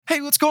Hey,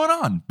 what's going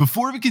on?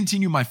 Before we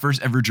continue my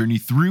first ever journey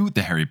through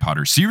the Harry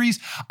Potter series,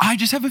 I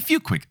just have a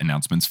few quick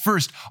announcements.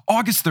 First,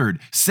 August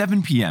 3rd,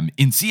 7 p.m.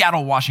 in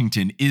Seattle,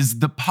 Washington is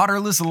the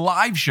Potterless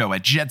live show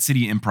at Jet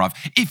City Improv.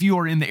 If you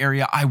are in the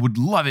area, I would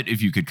love it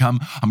if you could come.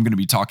 I'm going to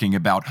be talking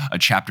about a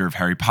chapter of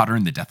Harry Potter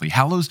and the Deathly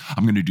Hallows.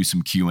 I'm going to do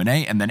some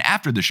Q&A, and then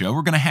after the show,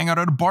 we're going to hang out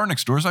at a bar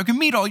next door so I can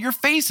meet all your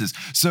faces.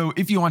 So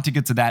if you want to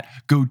get to that,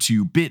 go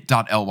to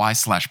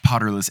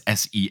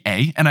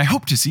bit.ly/PotterlessSEA, and I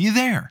hope to see you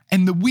there.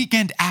 And the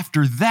weekend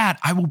after that,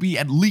 I will be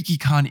at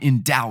LeakyCon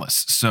in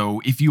Dallas.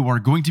 So if you are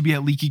going to be at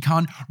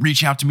LeakyCon,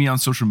 reach out to me on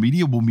social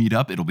media. We'll meet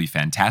up. It'll be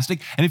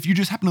fantastic. And if you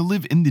just happen to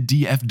live in the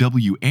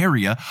DFW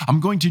area, I'm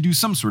going to do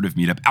some sort of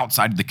meetup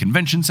outside of the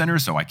convention center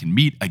so I can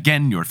meet,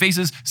 again, your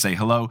faces, say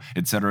hello,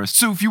 etc.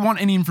 So if you want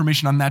any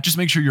information on that, just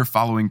make sure you're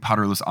following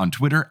Potterless on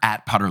Twitter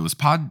at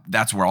PotterlessPod.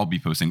 That's where I'll be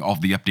posting all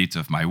the updates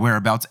of my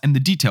whereabouts and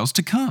the details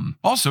to come.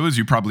 Also, as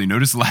you probably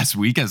noticed last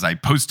week, as I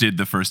posted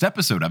the first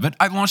episode of it,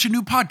 I launched a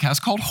new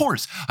podcast called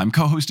Horse. I'm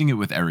co-hosting it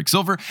with Eric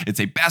Silver. It's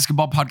a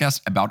basketball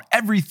podcast about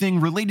everything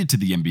related to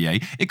the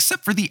NBA,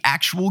 except for the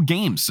actual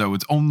game. So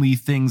it's only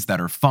things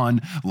that are fun,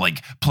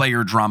 like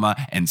player drama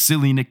and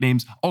silly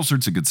nicknames, all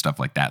sorts of good stuff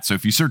like that. So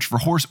if you search for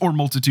Horse or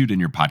Multitude in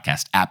your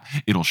podcast app,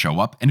 it'll show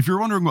up. And if you're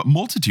wondering what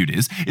Multitude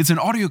is, it's an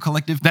audio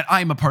collective that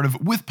I'm a part of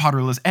with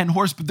Potterless and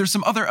Horse, but there's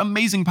some other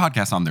amazing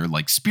podcasts on there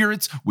like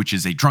Spirits, which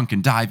is a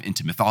drunken dive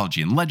into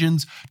mythology and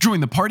legends, Join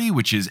the Party,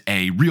 which is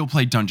a real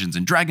play Dungeons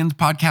and Dragons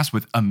podcast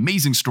with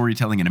amazing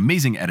storytelling and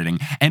amazing editing,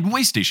 and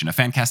Waystation, a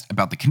fancast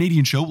about the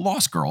Canadian show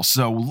Lost Girl.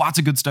 So lots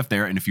of good stuff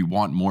there. And if you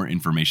want more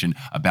information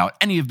about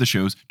any of the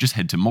shows, just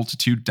head to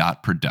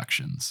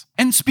multitude.productions.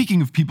 And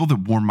speaking of people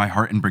that warm my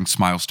heart and bring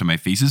smiles to my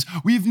faces,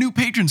 we have new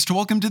patrons to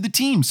welcome to the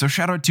team. So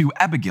shout out to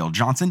Abigail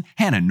Johnson,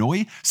 Hannah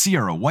Noy,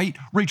 Sierra White,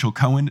 Rachel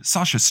Cohen,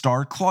 Sasha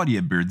Starr,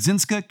 Claudia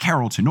Beardzinska,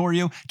 Carol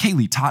Tenorio,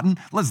 Kaylee Totten,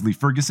 Leslie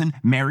Ferguson,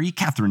 Mary,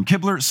 Catherine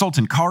Kibler,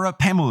 Sultan Kara,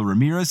 Pamela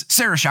Ramirez,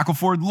 Sarah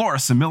Shackelford, Laura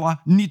Samila,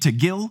 Nita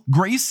Gill,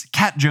 Grace,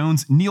 Kat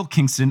Jones, Neil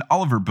Kingston,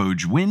 Oliver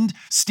Boge Wind,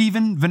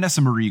 Stephen,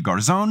 Vanessa Marie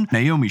Garzon,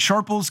 Naomi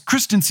Sharples,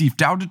 Kristen Seif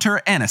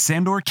Dowdeter, Anna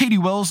Sandor, Katie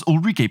Wells,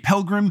 Ulrike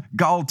Pelgrim,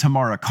 Gal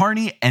Tamara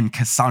Carney, and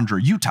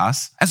Cassandra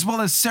Utas, as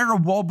well as Sarah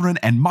Walbrun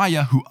and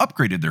Maya, who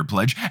upgraded their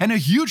pledge, and a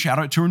huge shout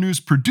out to our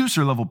newest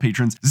producer-level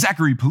patrons,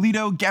 Zachary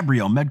Polito,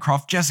 Gabrielle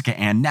Medcroft, Jessica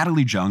Ann,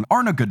 Natalie Jung,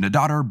 Arna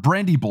Goodnadaughter,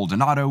 Brandy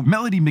Baldonado,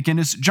 Melody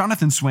McInnes,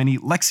 Jonathan Swaney,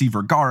 Lexi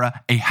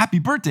Vergara. A happy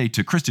birthday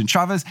to Kristen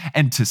Chavez,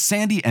 and to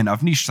Sandy and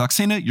Avnish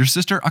Saxena, your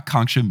sister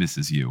Akanksha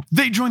misses you.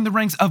 They joined the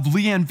ranks of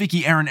Leanne,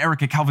 Vicky, Aaron,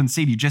 Erica, Calvin,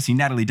 Sadie, Jesse,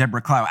 Natalie,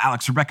 Deborah, Clow,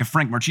 Alex, Rebecca,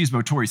 Frank,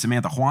 Marchismo, Tori,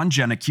 Samantha, Juan,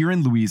 Jenna,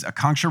 Kieran, Louise,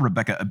 Akanksha,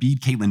 Rebecca, Abid,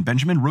 Caitlin,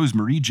 Benjamin, Rose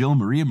Marie, Jill,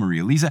 Maria,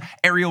 Maria Lisa,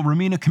 Ariel,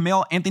 Romina,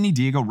 Camille, Anthony,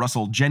 Diego,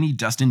 Russell, Jenny,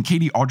 Dustin,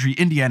 Katie, Audrey,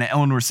 Indiana,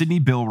 Eleanor, Sydney,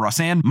 Bill,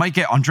 Rosanne,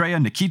 Micah, Andrea,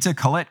 Nikita,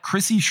 Colette,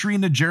 Chrissy,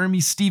 Shrina, Jeremy,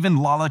 Stephen,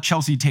 Lala,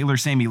 Chelsea, Taylor,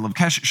 Sammy,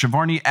 Lavkesh,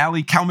 Shavarni,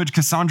 Ali, Calmage,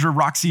 Cassandra,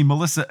 Roxy,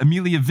 Melissa,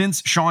 Amelia,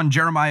 Vince, Sean,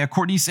 Jeremiah,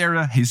 Courtney,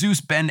 Sarah,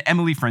 Jesus, Ben,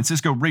 Emily,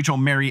 Francisco, Rachel,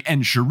 Mary,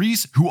 and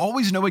Charisse, who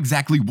always know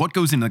exactly what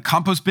goes in the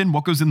compost bin,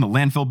 what goes in the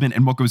landfill bin,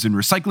 and what goes in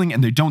recycling,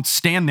 and they don't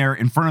stand there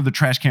in front of the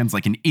trash cans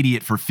like an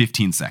idiot for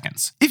 15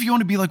 seconds. If you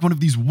want to be like one of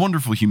these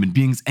wonderful human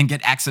beings and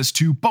get access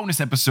to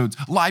bonus episodes,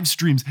 live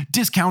streams,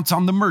 discounts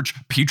on the merch,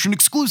 patron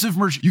exclusive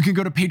merch, you can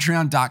go to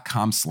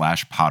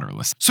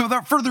patreon.com/Potterless. So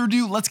without further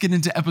ado, let's get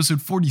into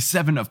episode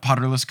 47 of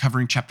Potterless,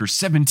 covering chapter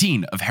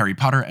 17 of Harry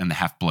Potter and the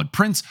Half-Blood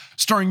Prince,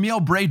 starring Miel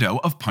Bredouw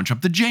of Punch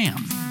Up the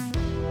Jam.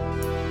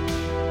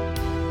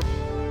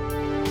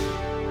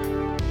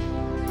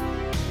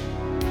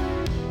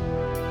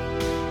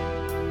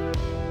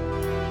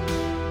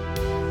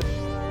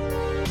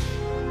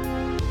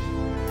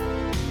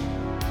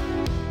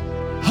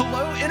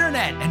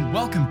 And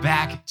welcome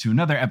back to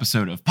another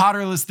episode of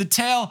Potterless, the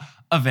tale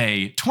of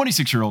a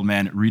 26-year-old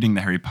man reading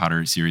the Harry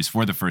Potter series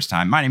for the first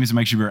time. My name is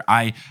Mike Schubert.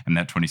 I am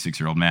that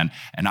 26-year-old man,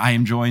 and I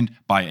am joined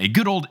by a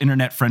good old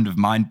internet friend of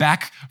mine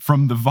back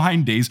from the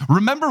Vine days.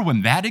 Remember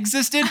when that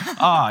existed?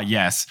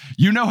 Yes.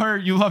 You know her,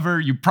 you love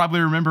her, you probably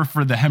remember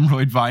for the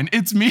hemorrhoid Vine.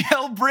 It's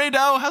Miel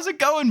Bredouw. How's it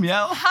going,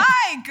 Miel?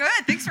 Hi,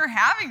 good. Thanks for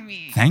having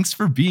me. Thanks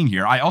for being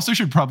here. I also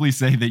should probably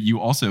say that you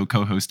also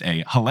co-host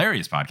a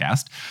hilarious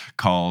podcast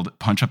called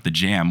Punch Up the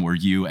Jam, where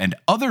you and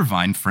other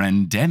Vine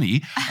friend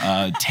Demi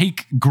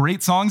take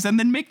great songs and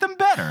then make them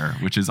better,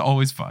 which is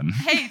always fun.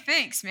 Hey,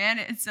 thanks, man.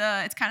 It's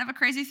kind of a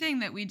crazy thing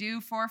that we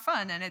do for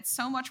fun, and it's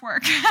so much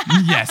work.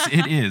 Yes,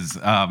 it is.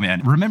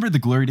 Man, remember the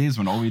glory days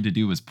when all we had to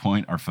do was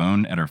point our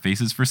phone at our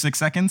faces for 6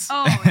 seconds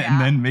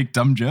and then make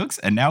dumb jokes,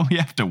 and now we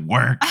have to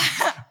work.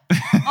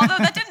 Although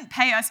that didn't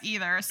pay us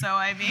either, so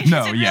I mean,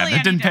 no, is it yeah, really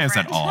that didn't pay us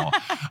different? at all.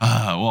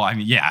 Well, I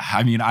mean, yeah,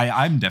 I mean,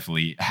 I'm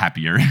definitely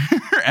happier,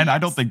 and I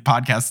don't think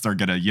podcasts are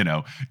gonna,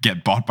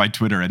 get bought by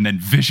Twitter and then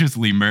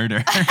viciously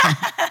murder.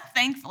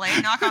 thankfully.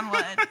 Knock on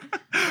wood.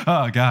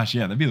 Oh, gosh.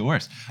 Yeah, that'd be the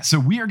worst. So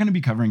we are going to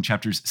be covering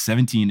chapters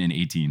 17 and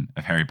 18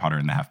 of Harry Potter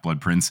and the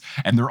Half-Blood Prince,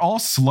 and they're all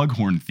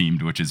Slughorn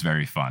themed, which is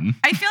very fun.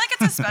 I feel like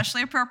it's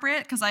especially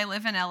appropriate because I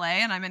live in LA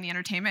and I'm in the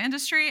entertainment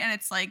industry, and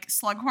it's like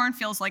Slughorn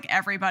feels like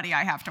everybody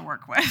I have to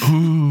work with.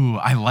 Ooh,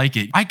 I like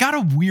it. I got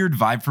a weird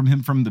vibe from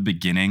him from the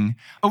beginning.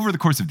 Over the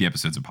course of the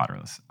episodes of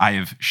Potterless, I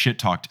have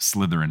shit-talked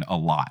Slytherin a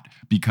lot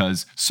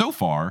because so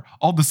far,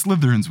 all the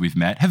Slytherins we've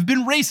met have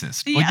been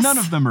racist. Like, Yes. none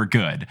of them are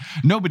good.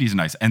 Nobody's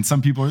nice. And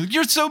some people are like,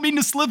 you're so mean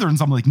to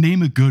Slytherins. I'm like,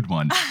 name a good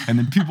one. And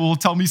then people will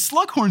tell me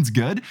Slughorn's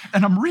good.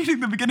 And I'm reading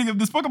the beginning of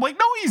this book. I'm like,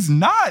 no, he's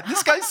not.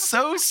 This guy's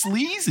so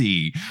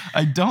sleazy.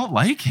 I don't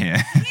like him.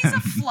 He's a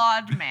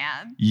flawed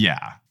man.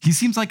 Yeah. He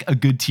seems like a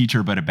good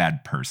teacher, but a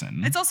bad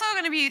person. It's also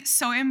going to be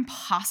so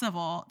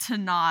impossible to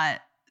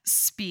not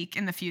speak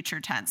in the future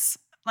tense.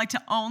 Like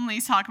to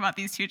only talk about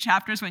these two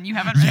chapters when you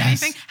haven't read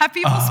anything. Have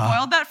people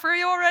spoiled that for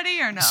you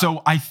already or no?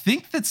 So I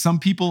think that some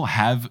people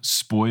have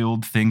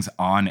spoiled things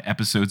on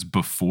episodes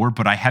before,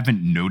 but I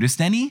haven't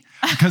noticed any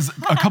because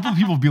a couple of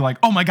people will be like,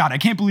 oh my God, I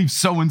can't believe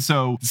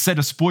so-and-so said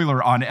a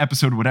spoiler on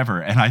episode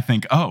whatever. And I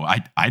think, oh,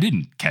 I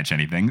didn't catch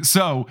anything.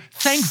 So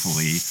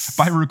thankfully,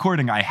 by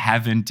recording, I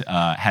haven't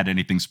had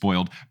anything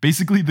spoiled.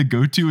 Basically, the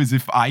go-to is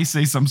if I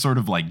say some sort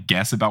of like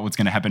guess about what's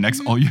going to happen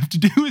next, all you have to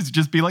do is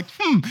just be like,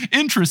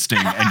 interesting,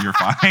 and you're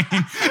fine. Okay.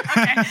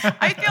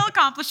 I feel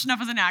accomplished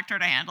enough as an actor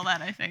to handle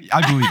that, I think.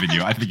 I believe in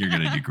you. I think you're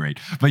going to do great.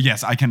 But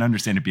yes, I can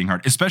understand it being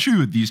hard, especially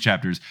with these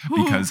chapters,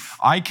 because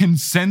I can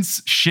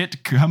sense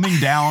shit coming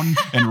down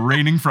and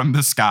raining from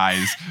the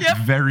skies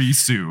very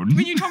soon.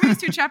 When you told me these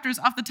two chapters,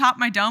 off the top of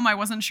my dome, I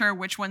wasn't sure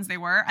which ones they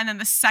were. And then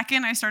the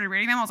second I started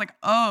reading them, I was like,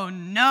 oh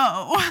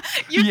no,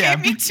 you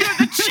gave me two of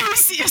the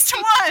juiciest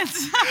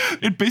ones.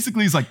 It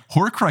basically is like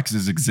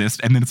Horcruxes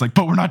exist, and then it's like,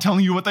 but we're not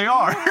telling you what they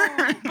are.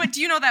 But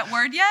do you know that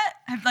word yet?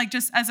 Like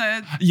just as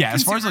a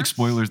as far as like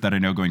spoilers that I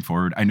know going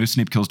forward, I know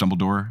Snape kills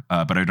Dumbledore,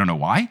 but I don't know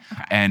why.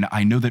 Okay. And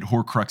I know that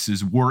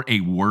Horcruxes were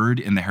a word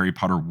in the Harry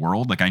Potter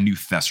world. Like I knew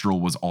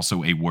Thestral was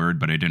also a word,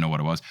 but I didn't know what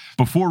it was.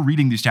 Before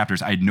reading these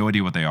chapters, I had no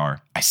idea what they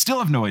are. I still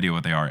have no idea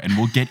what they are, and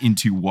we'll get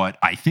into what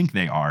I think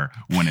they are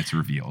when it's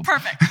revealed.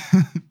 Perfect.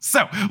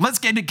 So let's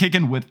get it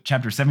kicking with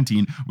chapter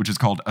 17, which is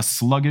called A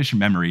Sluggish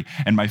Memory.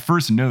 And my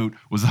first note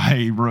was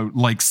I wrote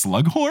like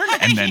Slughorn,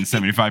 and then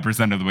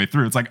 75% of the way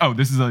through, it's like, oh,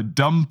 this is a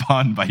dumb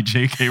pun by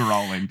J.K.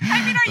 Rowling.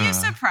 I mean, are you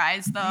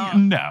surprised though?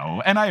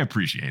 No, and I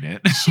appreciate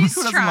it. She's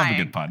Who doesn't trying. love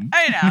a good pun?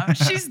 I know.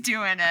 She's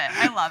doing it.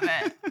 I love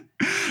it.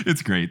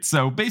 It's great.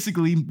 So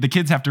basically, the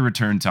kids have to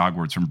return to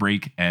Hogwarts from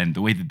break, and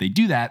the way that they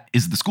do that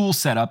is the school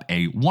set up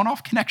a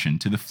one-off connection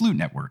to the Flute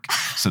Network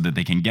so that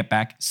they can get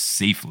back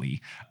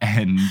safely.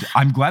 And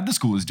I'm glad the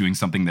school is doing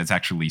something that's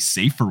actually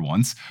safe for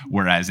once,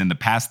 whereas in the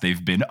past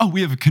they've been, oh,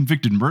 we have a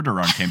convicted murderer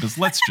on campus.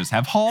 Let's just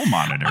have hall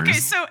monitors. Okay,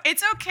 so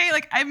it's okay.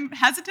 Like I'm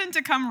hesitant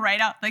to come right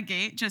out the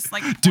gate, just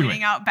like Do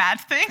pointing it. out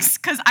bad things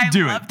because I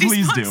Do love it. these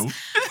Please books. do.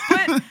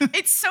 But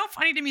it's so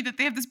funny to me that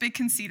they have this big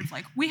conceit of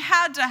like, we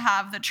had to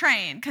have the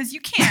train because you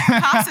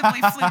can't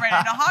possibly flew right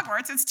into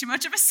Hogwarts. It's too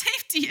much of a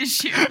safety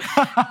issue.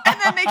 And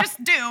then they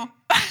just do.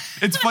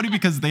 It's funny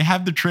because they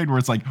have the train where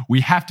it's like,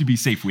 we have to be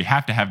safe. We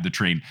have to have the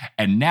train.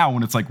 And now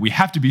when it's like, we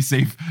have to be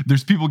safe,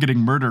 there's people getting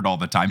murdered all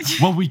the time.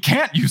 Well, we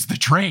can't use the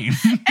train.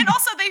 And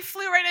also they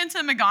flew right into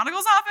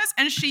McGonagall's office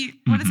and she,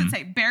 what does it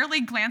say?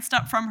 Barely glanced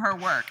up from her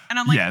work. And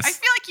I'm like, Yes. I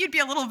feel like you'd be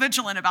a little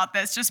vigilant about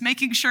this, just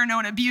making sure no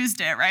one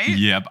abused it, right?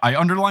 Yep. I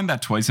underlined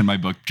that twice in my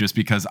book just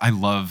because I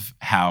love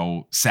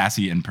how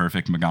sassy and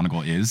perfect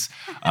McGonagall is.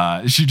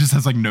 She just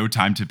has like no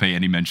time to pay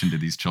any mention to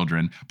these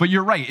children. But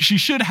you're right. She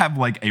should have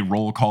like a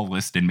roll call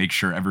list and make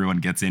sure everyone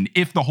gets in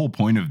if the whole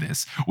point of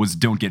this was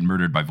don't get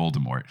murdered by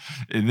Voldemort.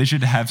 They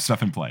should have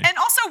stuff in play. And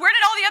also, where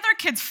did all the other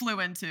kids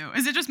flew into?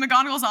 Is it just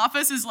McGonagall's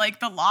office is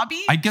like the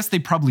lobby? I guess they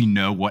probably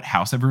know what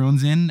house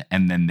everyone's in,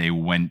 and then they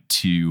went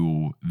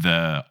to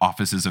the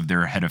offices of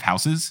their head of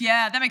houses.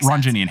 Yeah, that makes Ron,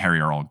 sense. Ginny, and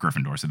Harry are all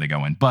Gryffindor, so they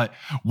go in. But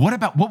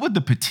what would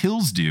the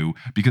Patils do?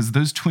 Because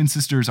those twin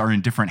sisters are in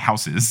different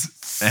houses,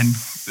 and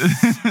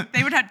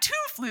They would have two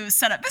flues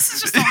set up. This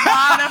is just a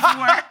lot of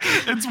work.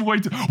 it's way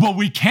too. Well,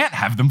 we can't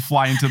have them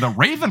fly into the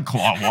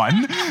Ravenclaw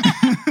one.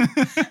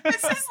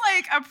 This is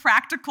like a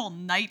practical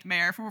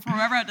nightmare for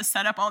whoever had to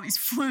set up all these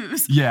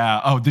flues.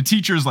 Yeah. Oh, the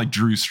teachers like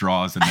drew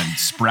straws, and then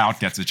Sprout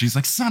gets it. She's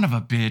like, "Son of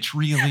a bitch,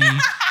 really?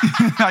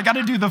 I got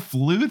to do the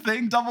flu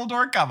thing,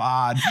 Dumbledore. Come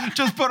on,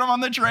 just put him on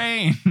the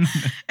train."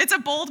 It's a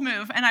bold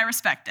move, and I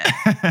respect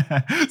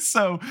it.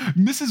 So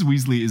Mrs.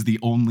 Weasley is the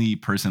only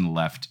person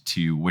left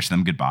to wish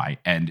them goodbye,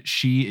 and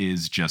she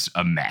is just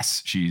a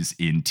mess. She's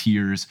in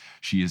tears.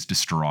 She is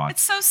distraught.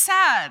 It's so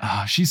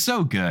sad. She's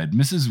so good.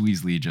 Mrs.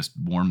 Weasley just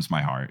warms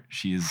my heart.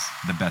 She is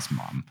the best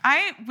mom.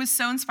 I was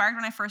so inspired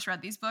when I first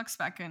read these books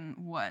back in,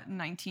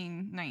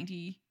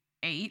 1990?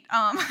 8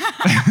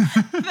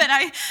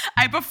 that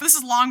this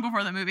is long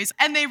before the movies,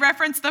 and they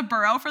referenced the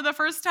burrow for the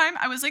first time.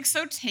 I was like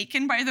so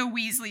taken by the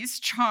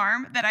Weasleys'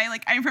 charm that I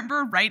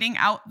remember writing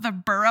out the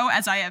burrow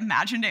as I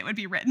imagined it would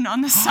be written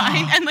on the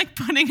sign and like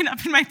putting it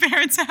up in my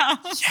parents'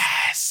 house.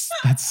 Yes,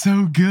 that's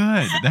so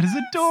good. That is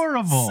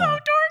adorable. So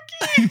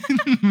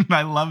dorky.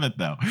 I love it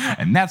though,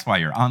 and that's why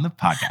you're on the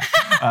podcast.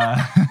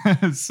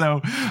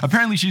 So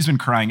apparently she's been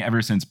crying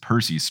ever since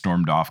Percy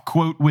stormed off,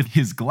 quote, with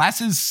his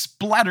glasses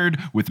splattered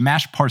with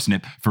mashed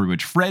parsnip, for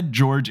which Fred,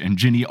 George, and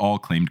Ginny all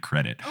claimed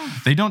credit.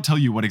 They don't tell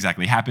you what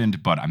exactly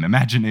happened, but I'm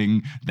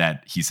imagining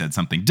that he said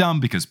something dumb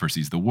because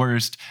Percy's the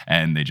worst,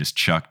 and they just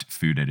chucked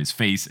food at his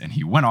face, and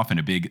he went off in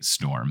a big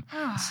storm.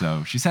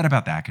 So she's sad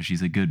about that because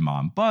she's a good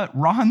mom. But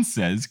Ron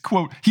says,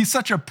 quote, he's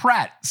such a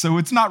prat, so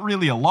it's not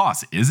really a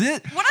loss, is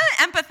it? What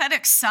an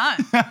empathetic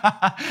son.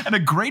 And a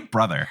great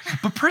brother.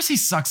 But Percy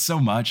sucks so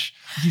much.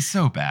 He's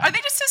so bad. Are they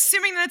just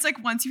assuming that it's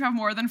like once you have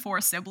more than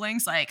 4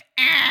 siblings, like,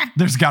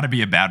 There's got to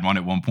be a bad one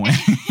at one point.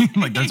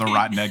 Like there's a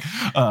rotten egg.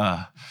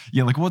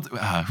 Yeah, like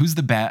who's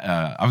the bad?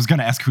 I was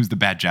gonna ask who's the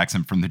bad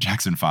Jackson from the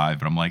Jackson 5,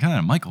 but I'm like,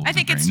 Michael. I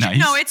think it's nice.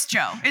 No, it's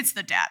Joe. It's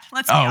the dad.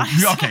 Let's be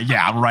honest. Okay,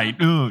 yeah, right.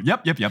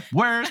 Yep.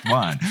 Worst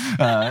one.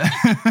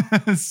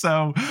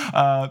 So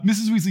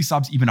Mrs. Weasley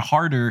sobs even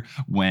harder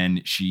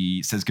when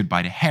she says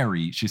goodbye to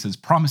Harry. She says,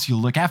 "Promise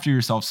you'll look after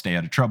yourself, stay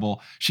out of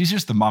trouble." She's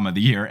just the mom of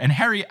the year, and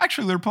Harry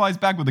actually replies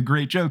back with a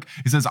great joke.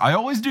 He says, "I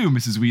always do,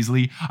 Mrs.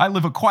 Weasley. I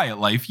live a quiet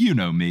life, you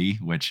know me."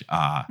 Which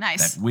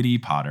nice. That witty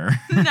Potter.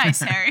 Nice,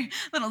 Harry.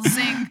 Little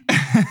zing.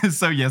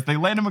 So yes, they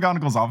land in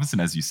McGonagall's office,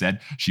 and as you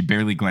said, she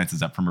barely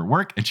glances up from her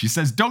work, and she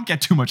says, "Don't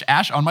get too much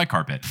ash on my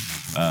carpet."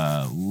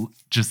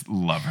 Just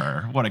love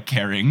her. What a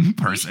caring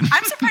person.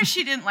 I'm surprised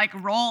she didn't like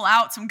roll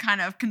out some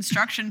kind of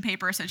construction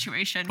paper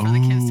situation for the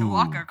kids to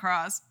walk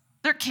across.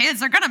 They're kids.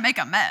 They're going to make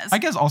a mess. I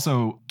guess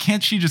also,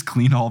 can't she just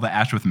clean all the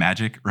ash with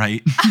magic,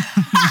 right?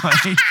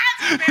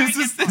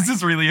 This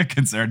is really a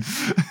concern.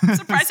 I'm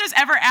surprised there's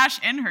ever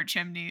ash in her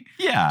chimney.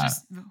 Yeah.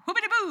 Just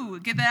whoopity-boo,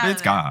 get that out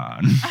It's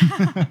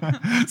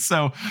gone.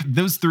 So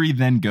those three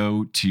then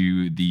go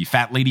to the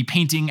fat lady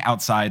painting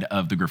outside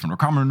of the Gryffindor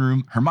common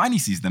room. Hermione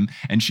sees them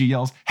and she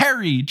yells,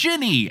 "Harry,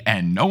 Ginny,"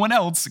 and no one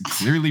else,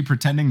 clearly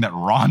pretending that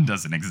Ron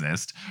doesn't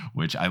exist,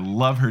 which I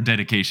love her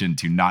dedication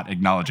to not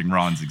acknowledging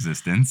Ron's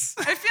existence.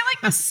 I feel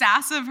like the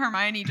sass of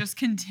Hermione just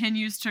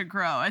continues to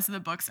grow as the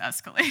books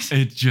escalate.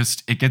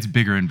 It gets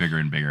bigger and bigger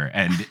and bigger.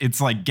 And it's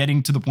like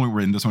getting to the point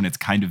where in this one it's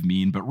kind of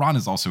mean, but Ron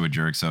is also a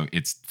jerk, so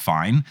it's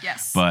fine.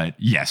 Yes. But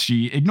yes,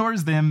 she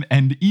ignores them,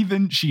 and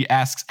even she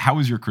asks, "How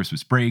was your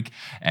Christmas break?"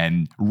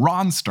 And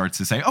Ron starts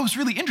to say, "Oh, it's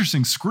really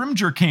interesting.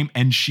 Scrimgeour came,"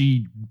 and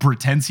she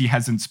pretends he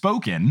hasn't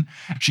spoken.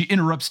 She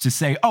interrupts to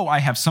say, "Oh, I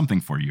have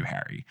something for you,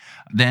 Harry."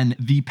 Then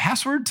the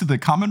password to the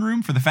common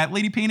room for the fat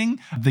lady painting,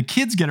 the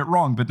kids get it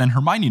wrong, but then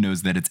Hermione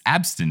knows that it's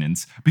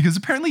abstinence because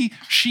apparently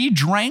she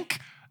drank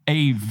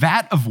a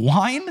vat of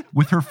wine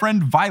with her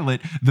friend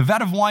Violet. The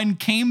vat of wine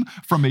came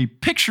from a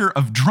picture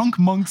of drunk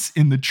monks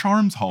in the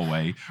Charms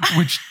hallway,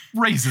 which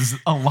raises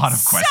a lot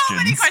of questions. So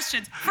many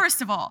questions.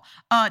 First of all,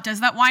 does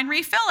that wine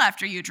refill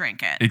after you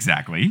drink it?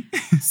 Exactly.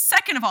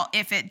 Second of all,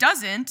 if it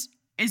doesn't,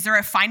 is there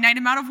a finite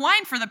amount of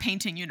wine for the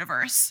painting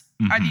universe?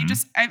 Are you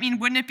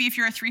wouldn't it be if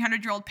you're a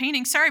 300-year-old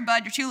painting, sorry,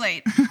 bud, you're too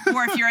late.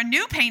 Or if you're a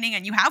new painting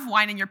and you have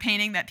wine in your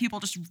painting that people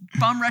just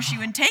bum rush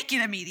you and take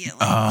it immediately.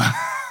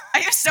 I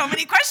have so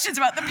many questions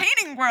about the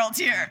painting world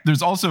here.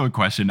 There's also a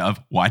question of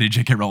why did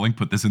J.K. Rowling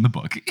put this in the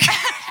book?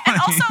 And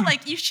also,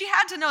 she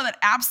had to know that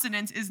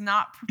abstinence is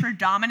not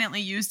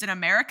predominantly used in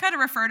America to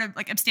refer to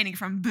abstaining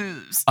from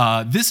booze.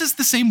 This is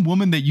the same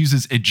woman that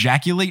uses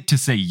ejaculate to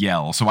say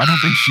yell, so I don't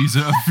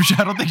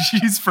think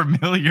she's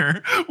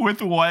familiar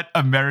with what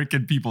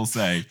American people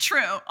say.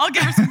 True, I'll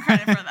give her some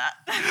credit for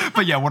that.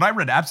 But yeah, when I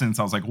read abstinence,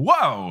 I was like,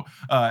 whoa,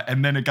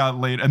 and then it got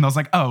late, and I was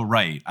like, oh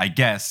right, I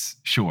guess,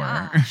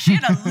 sure. She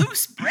had a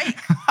loose break.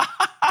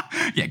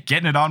 Yeah,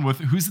 getting it on with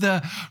who's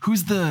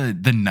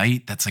the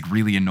knight that's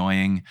really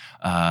annoying,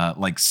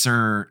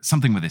 Sir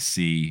something with a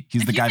C.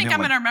 He's the guy. If you think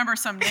I'm gonna remember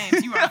some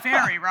names, you are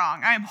very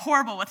wrong. I am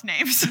horrible with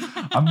names.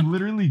 I'm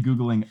literally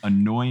Googling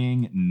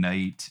annoying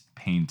knight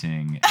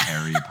painting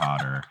Harry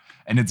Potter.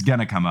 And it's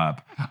gonna come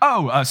up.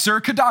 Oh,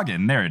 Sir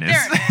Cadogan. There it is.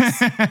 There it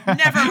is.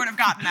 Never would have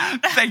gotten that.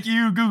 Thank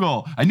you,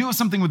 Google. I knew it was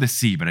something with a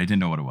C, but I didn't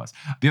know what it was.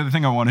 The other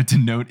thing I wanted to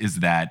note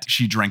is that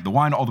she drank the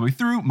wine all the way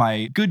through.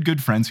 My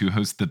good friends who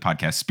host the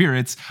podcast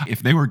Spirits,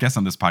 if they were guests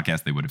on this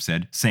podcast, they would have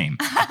said same.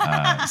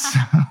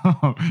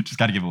 So just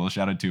got to give a little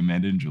shout out to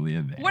Amanda and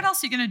Julia there. What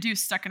else are you going to do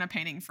stuck in a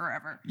painting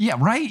forever? Yeah,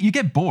 right? You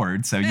get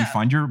bored, so you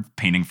find your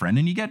painting friend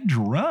and you get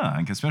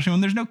drunk, especially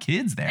when there's no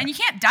kids there. And you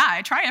can't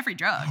die. Try every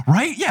drug.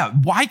 Right? Yeah.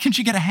 Why can't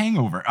you get a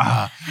hangover?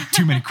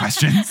 Too many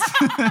questions.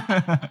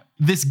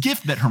 this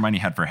gift that Hermione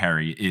had for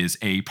Harry is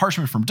a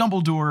parchment from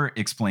Dumbledore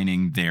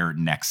explaining their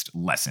next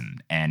lesson.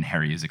 And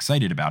Harry is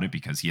excited about it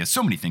because he has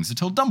so many things to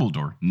tell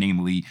Dumbledore,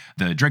 namely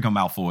the Draco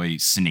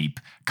Malfoy-Snape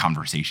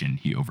conversation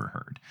he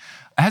overheard.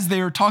 As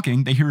they are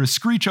talking, they hear a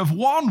screech of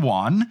Wan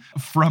Wan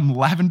from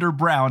Lavender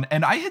Brown.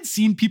 And I had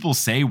seen people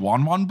say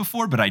Wan Wan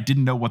before, but I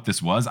didn't know what this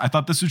was. I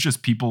thought this was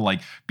just people like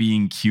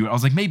being cute. I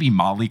was like, maybe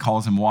Molly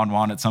calls him Wan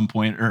Wan at some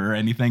point or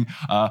anything.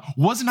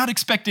 Was not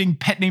expecting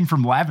pet name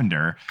from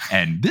Lavender.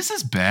 And this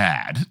is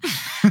bad.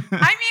 I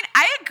mean,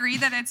 I agree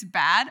that it's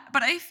bad,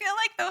 but I feel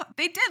like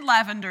they did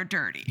Lavender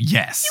dirty.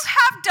 Yes. You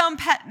have dumb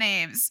pet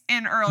names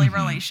in early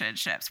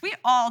relationships. We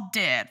all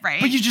did, right?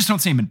 But you just don't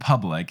say them in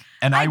public.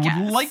 And I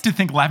would like to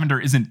think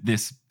Lavender isn't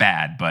this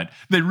bad, but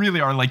they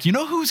really are like, you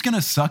know who's going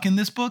to suck in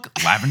this book?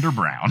 Lavender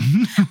Brown.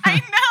 I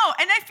know.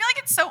 And I feel like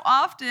it's so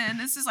often,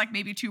 this is like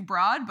maybe too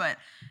broad, but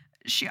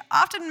she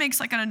often makes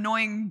like an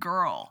annoying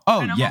girl.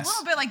 Oh, and I'm yes. a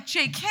little bit like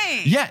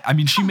JK. Yeah, I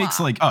mean, she makes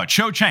like,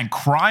 Cho Chang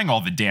crying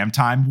all the damn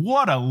time.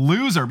 What a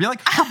loser. Be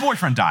like, her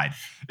boyfriend died.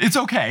 It's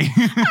okay.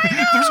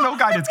 There's no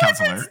guidance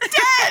counselor.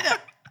 Dead.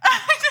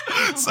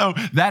 So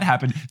that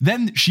happened.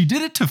 Then she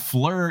did it to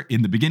Fleur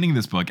in the beginning of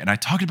this book. And I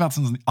talked about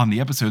something on the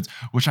episodes,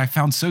 which I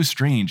found so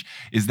strange,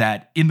 is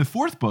that in the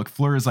fourth book,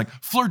 Fleur is like,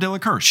 Fleur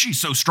Delacour, she's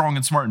so strong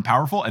and smart and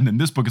powerful. And then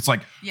this book, it's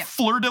like,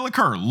 Fleur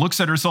Delacour looks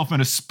at herself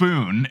in a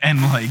spoon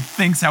and like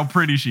thinks how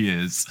pretty she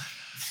is.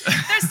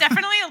 There's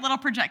definitely a little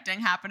projecting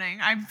happening,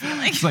 I'm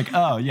feeling. It's like,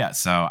 oh, yeah.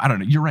 So I don't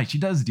know. You're right. She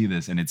does do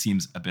this, and it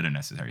seems a bit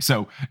unnecessary.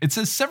 So it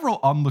says several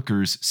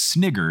onlookers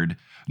sniggered,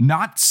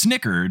 not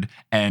snickered.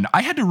 And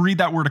I had to read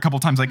that word a couple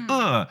times like,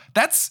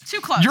 that's too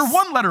close. You're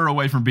one letter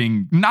away from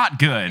being not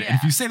good. Yeah. And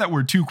if you say that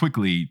word too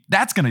quickly,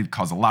 that's going to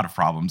cause a lot of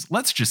problems.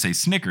 Let's just say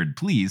snickered,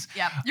 please.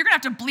 Yeah. You're going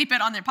to have to bleep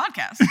it on their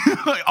podcast.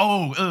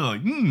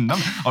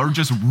 Or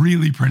just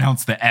really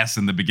pronounce the S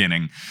in the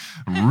beginning.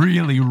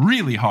 Really,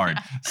 really hard.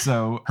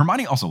 So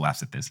Hermione also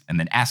laughs at this and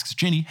then asks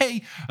Ginny,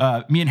 hey,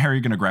 me and Harry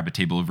are going to grab a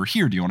table over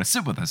here. Do you want to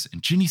sit with us?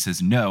 And Ginny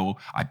says, no,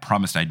 I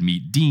promised I'd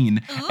meet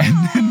Dean. Ooh.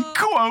 And then,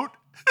 quote,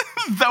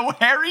 though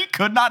Harry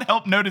could not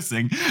help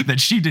noticing that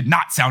she did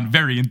not sound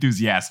very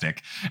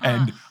enthusiastic.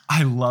 And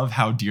I love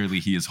how dearly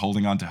he is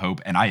holding on to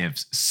hope. And I have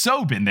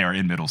so been there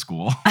in middle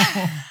school.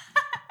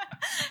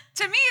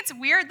 To me, it's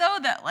weird, though,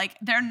 that like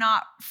they're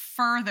not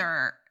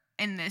further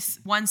in this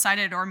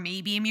one-sided or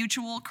maybe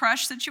mutual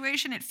crush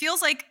situation. It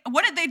feels like,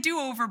 what did they do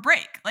over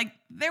break? Like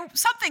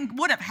something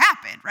would have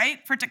happened, right?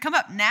 For it to come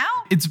up now?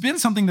 It's been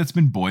something that's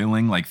been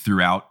boiling like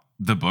throughout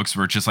the books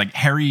where it's just like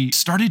Harry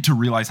started to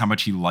realize how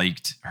much he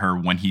liked her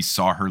when he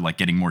saw her like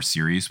getting more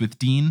serious with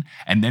Dean.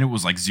 And then it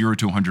was like 0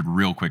 to 100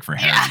 real quick for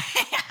Harry.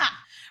 Yeah.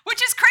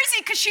 Which is crazy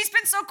because she's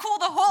been so cool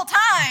the whole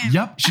time.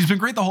 Yep, she's been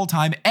great the whole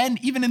time.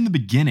 And even in the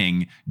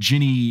beginning,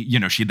 Ginny,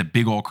 she had the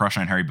big old crush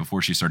on Harry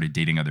before she started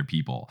dating other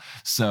people.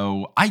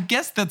 So I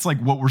guess that's like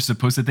what we're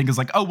supposed to think is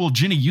like, oh, well,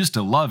 Ginny used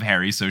to love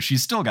Harry, so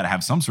she's still got to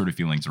have some sort of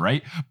feelings,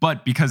 right?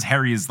 But because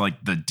Harry is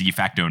like the de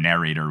facto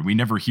narrator, we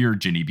never hear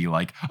Ginny be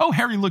like, oh,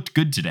 Harry looked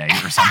good today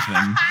or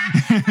something.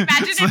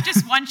 Imagine if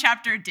just one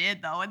chapter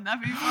did, though. Wouldn't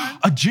that be fun?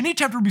 A Ginny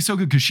chapter would be so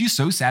good because she's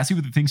so sassy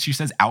with the things she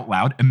says out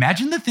loud.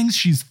 Imagine the things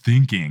she's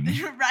thinking.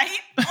 Right?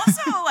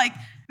 Also, like,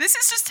 this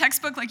is just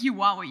textbook, like, you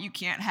want what you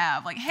can't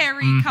have. Like,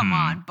 Harry, come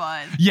on,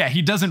 bud. Yeah,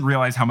 he doesn't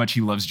realize how much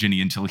he loves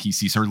Ginny until he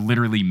sees her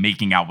literally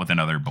making out with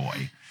another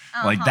boy.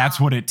 Like, that's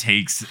what it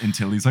takes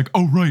until he's like,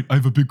 oh, right, I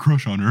have a big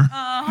crush on her.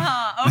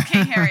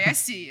 Okay, Harry, I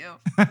see you.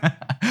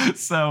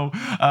 So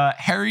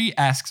Harry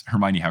asks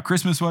Hermione how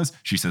Christmas was.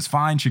 She says,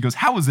 fine. She goes,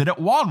 how was it at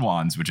Wan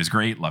Wan's? Which is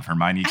great. Love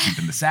Hermione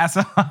keeping the sass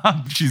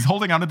up. She's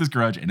holding on to this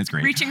grudge, and it's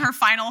great. Reaching her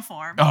final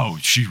form. Oh,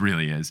 she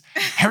really is.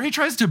 Harry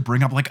tries to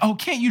bring up like, oh,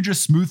 can't you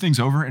just smooth things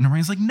over? And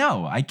Hermione's like,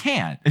 no, I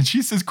can't. And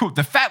she says, quote,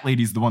 the fat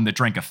lady's the one that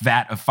drank a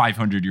vat of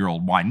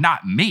 500-year-old wine,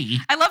 not me.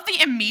 I love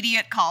the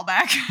immediate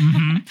callback.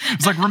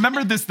 It's like,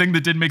 remember this thing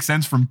that didn't make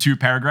sense from 2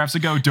 paragraphs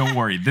ago? Don't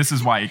worry. This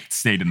is why it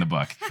stayed in the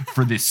book,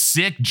 for this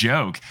sick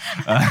joke.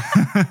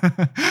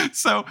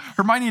 So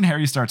Hermione and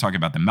Harry start talking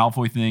about the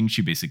Malfoy thing.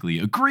 She basically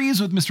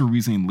agrees with Mr.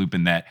 Weasley and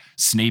Lupin that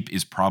Snape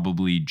is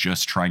probably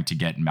just trying to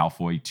get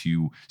Malfoy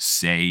to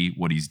say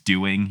what he's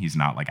doing. He's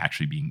not like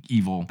actually being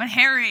evil. But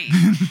Harry.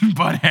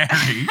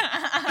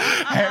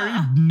 Harry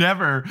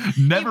never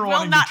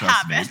wanting to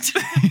trust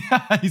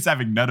Snape. He's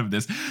having none of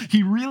this.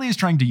 He really is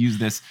trying to use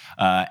this,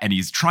 and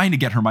he's trying to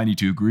get Hermione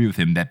to agree with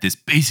him that this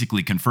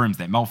basically confirms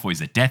that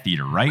Malfoy's a Death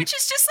Eater, right? Which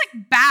is just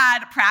like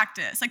bad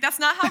practice. Like that's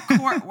not how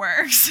court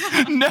works.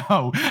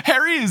 No,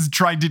 Harry is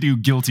trying to do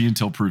guilty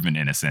until proven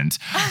innocent,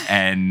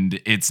 and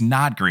it's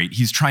not great.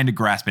 He's trying to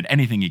grasp at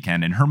anything he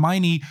can, and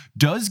Hermione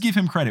does give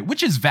him credit,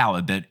 which is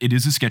valid that it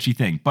is a sketchy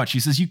thing, but she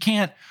says you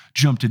can't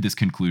jump to this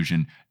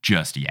conclusion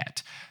just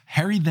yet.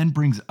 Harry then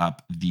brings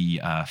up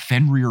the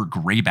Fenrir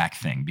Greyback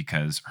thing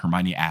because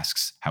Hermione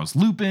asks, how's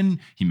Lupin?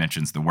 He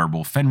mentions the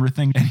werewolf Fenrir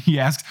thing, and he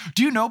asks,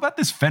 do you know about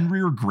this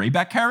Fenrir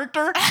Greyback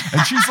character?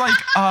 And she's like,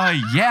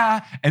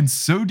 yeah, and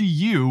so do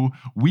you.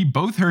 We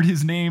both heard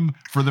his name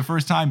for the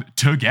first time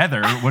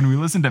together when we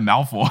listened to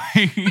Malfoy.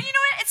 But you know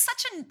what? it's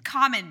such a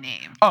common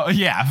name. Oh,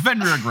 yeah,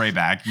 Fenrir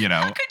Greyback, you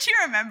know. How could you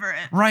remember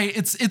it? Right,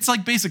 it's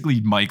like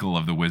basically Michael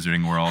of the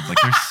Wizarding World. Like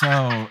they're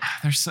so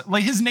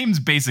like his name's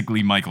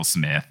basically Michael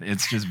Smith.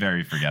 It's just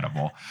very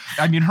forgettable.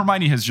 I mean,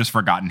 Hermione has just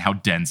forgotten how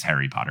dense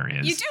Harry Potter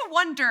is. You do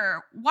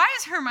wonder, why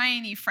is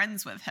Hermione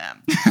friends with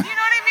him? You know what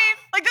I mean?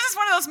 Like, this is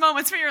one of those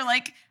moments where you're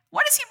like,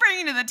 what is he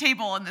bringing to the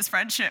table in this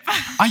friendship?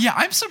 Yeah,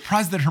 I'm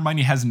surprised that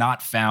Hermione has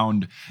not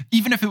found,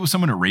 even if it was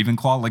someone at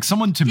Ravenclaw, like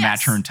someone to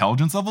match her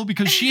intelligence level,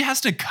 because she has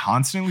to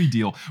constantly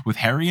deal with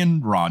Harry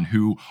and Ron,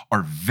 who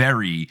are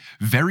very,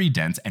 very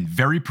dense and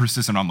very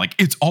persistent on like,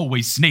 it's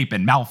always Snape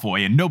and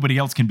Malfoy and nobody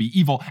else can be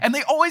evil. And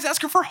they always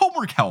ask her for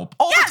homework help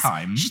all the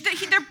time.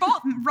 They're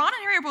both, Ron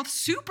and Harry are both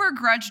super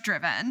grudge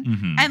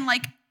driven and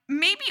like,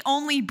 maybe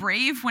only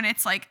brave when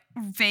it's like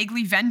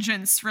vaguely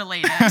vengeance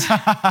related. And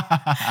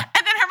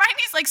then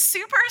Hermione's like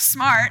super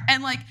smart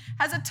and like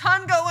has a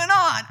ton going on.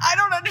 I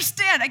don't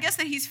understand. I guess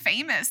that he's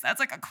famous.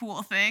 That's like a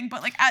cool thing.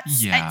 But like at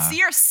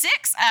year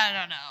 6, I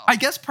don't know. I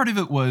guess part of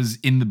it was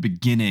in the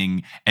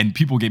beginning, and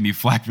people gave me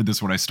flack for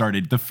this when I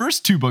started. The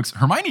first 2 books,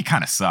 Hermione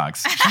kind of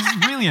sucks.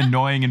 She's really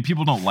annoying and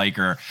people don't like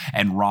her.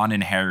 And Ron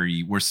and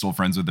Harry were still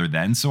friends with her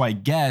then. So I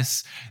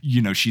guess,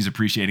 you know, she's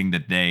appreciating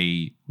that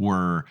they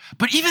were,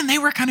 but even they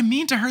were kind of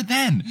mean to her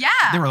then. Yeah.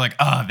 They were like,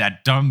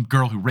 that dumb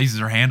girl who raises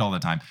her hand all the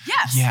time.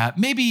 Yes. Yeah,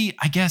 maybe,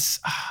 I guess,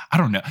 I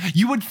don't know.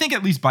 You would think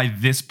at least by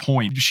this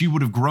point, she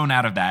would have grown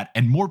out of that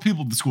and more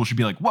people at the school should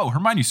be like, whoa,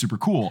 Hermione's super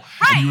cool.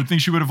 Right. And you would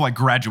think she would have like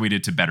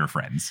graduated to better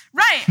friends.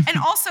 Right. And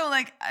also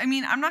like, I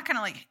mean, I'm not going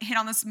to like hit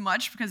on this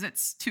much because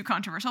it's too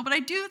controversial, but I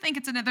do think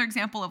it's another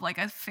example of like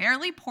a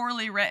fairly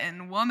poorly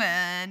written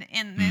woman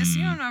in this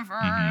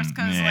universe.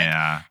 Because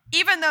like,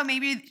 even though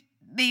maybe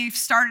they've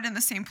started in the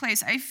same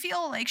place, I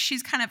feel like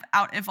she's kind of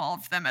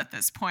out-evolved them at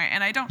this point,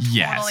 and I don't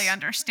totally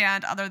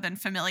understand, other than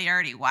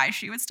familiarity, why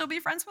she would still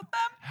be friends with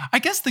them. I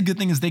guess the good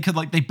thing is they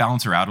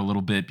balance her out a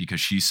little bit because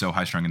she's so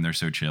high-strung and they're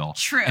so chill.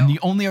 True. And the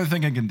only other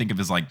thing I can think of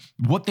is like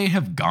what they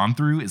have gone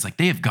through is like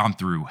they have gone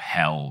through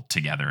hell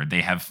together.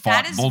 They have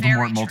fought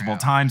Voldemort multiple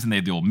times and they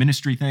have the old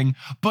ministry thing.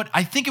 But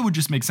I think it would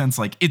just make sense.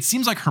 Like it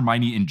seems like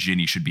Hermione and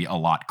Ginny should be a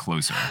lot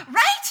closer.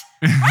 Right?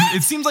 Right?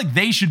 It seems like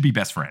they should be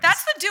best friends.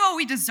 That's the duo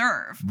we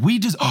deserve. We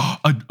just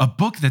a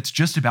book that's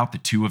just about the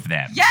two of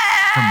them.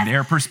 Yes! From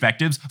their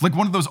perspectives. Like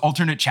one of those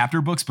alternate chapter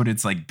books, but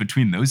it's like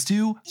between those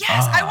two.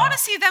 Yes, I want to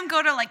see them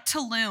go to like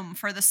Tulum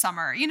for the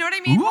summer. You know what I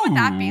mean? Ooh. What would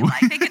that be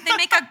like? They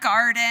make a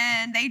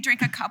garden. They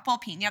drink a couple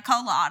pina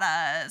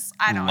coladas.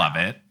 I don't love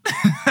know. it.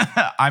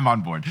 I'm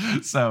on board.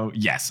 So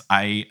yes,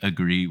 I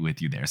agree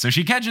with you there. So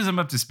she catches him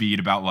up to speed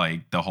about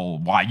like the whole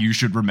why you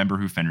should remember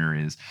who Fenrir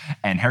is.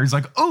 And Harry's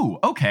like, oh,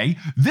 okay.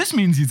 This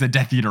means he's a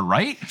Death Eater,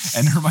 right?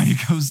 And Hermione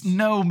goes,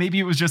 no, maybe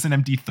it was just an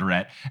empty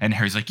threat. And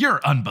Harry's like,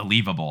 you're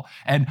unbelievable.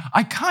 And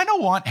I kind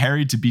of want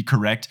Harry to be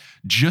correct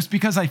just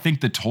because I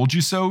think the Told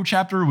You So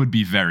chapter would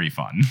be very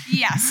fun.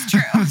 Yes,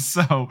 true.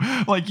 So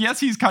like, yes,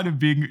 he's kind of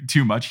being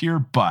too much here,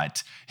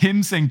 but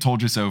him saying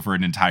Told You So for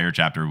an entire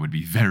chapter would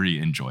be very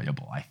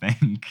enjoyable, I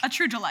think. A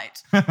true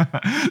delight.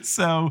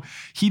 So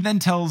he then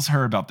tells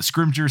her about the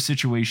Scrimgeour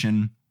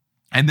situation.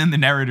 And then the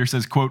narrator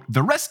says, quote,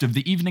 the rest of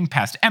the evening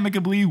passed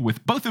amicably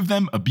with both of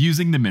them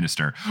abusing the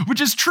minister, which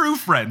is true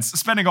friends,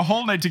 spending a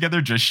whole night together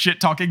just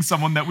shit-talking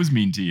someone that was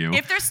mean to you.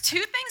 If there's 2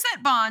 things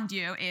that bond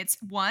you, it's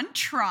 1,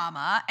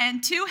 trauma,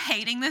 and 2,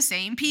 hating the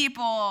same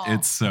people.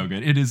 It's so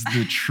good. It is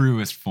the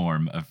truest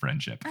form of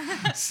friendship.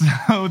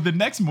 So the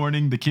next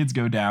morning, the kids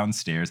go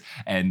downstairs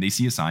and they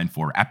see a sign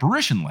for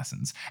apparition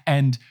lessons.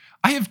 And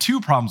I have 2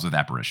 problems with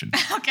apparition.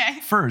 Okay.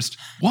 First,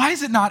 why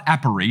is it not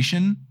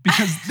apparition?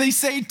 Because they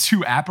say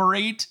to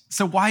apparate,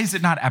 so why is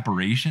it not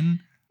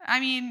apparition? I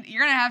mean,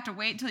 you're going to have to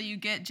wait till you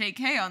get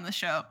JK on the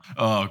show.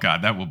 Oh,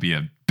 God, that will be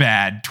a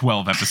bad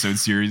 12-episode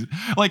series.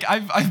 Like,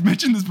 I've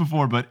mentioned this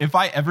before, but if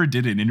I ever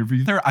did an interview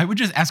with her, I would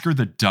just ask her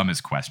the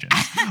dumbest questions.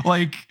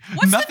 Like,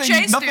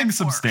 nothing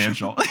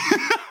substantial.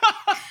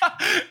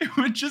 It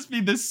would just be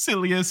the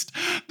silliest.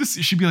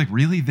 She'd be like,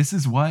 really? This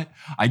is what?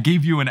 I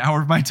gave you an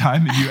hour of my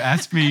time and you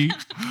asked me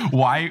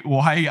why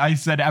I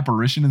said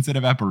apparition instead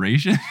of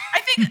apparition?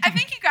 I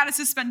think you got to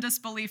suspend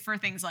disbelief for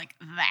things like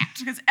that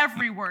because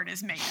every word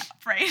is made up,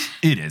 right?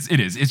 It is.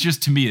 It's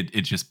just, to me,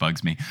 it just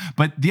bugs me.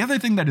 But the other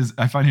thing that is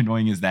I find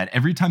annoying is that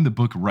every time the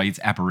book writes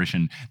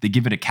apparition, they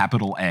give it a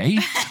capital A.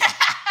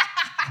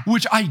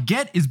 Which I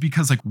get is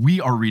because like we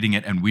are reading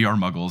it and we are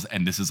muggles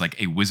and this is like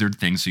a wizard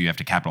thing, so you have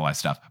to capitalize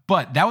stuff.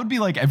 But that would be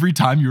like every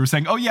time you were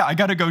saying, oh yeah, I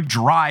gotta go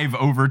drive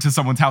over to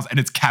someone's house and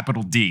it's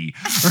capital D.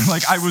 Or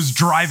like I was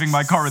driving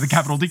my car with a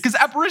capital D. Because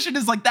apparition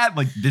is like that.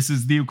 Like this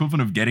is the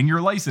equivalent of getting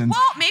your license.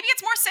 Well, maybe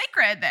it's more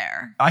sacred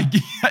there.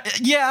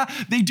 Yeah,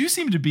 they do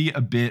seem to be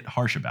a bit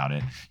harsh about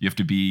it. You have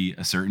to be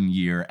a certain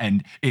year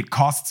and it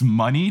costs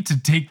money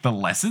to take the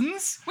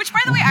lessons. Which,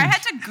 by the way, I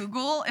had to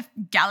Google if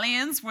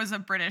galleons was a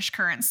British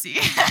currency.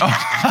 Like, is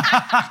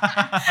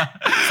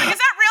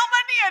that real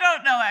money? I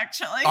don't know,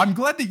 actually. I'm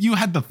glad that you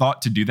had the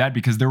thought to do that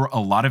because there were a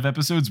lot of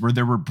episodes where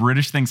there were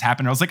British things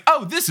happen. I was like,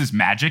 oh, this is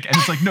magic. And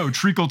it's like, no,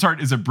 treacle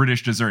tart is a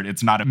British dessert.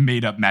 It's not a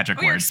made-up magic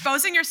word. You're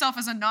exposing yourself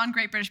as a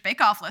non-Great British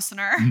Bake Off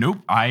listener. Nope,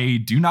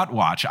 I do not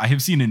watch. I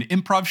have seen an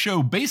improv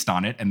show based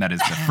on it, and that is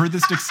the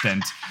furthest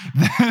extent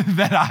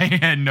that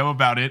I know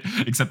about it,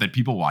 except that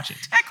people watch it.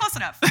 Yeah, close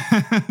enough.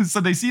 So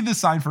they see this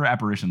sign for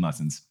apparition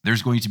lessons.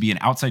 There's going to be an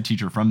outside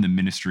teacher from the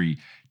ministry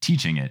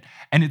teaching it.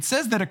 And it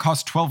says that it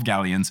costs 12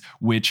 galleons,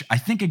 which I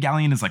think a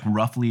galleon is like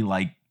roughly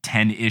like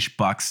 10-ish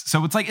bucks.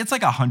 So it's like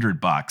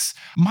 $100.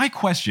 My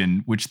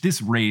question, which this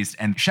raised,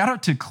 and shout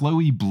out to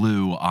Chloe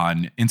Blue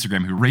on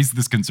Instagram who raised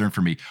this concern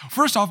for me.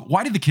 First off,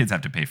 why do the kids have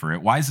to pay for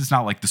it? Why is this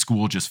not like the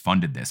school just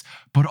funded this?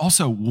 But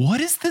also,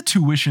 what is the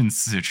tuition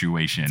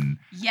situation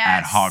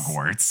at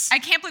Hogwarts? I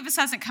can't believe this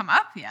hasn't come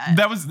up yet.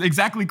 That was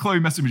exactly Chloe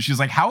messaged me. She's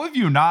like, how have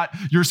you not,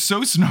 you're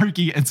so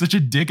snarky and such a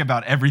dick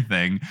about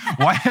everything.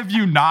 Why have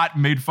you not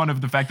made fun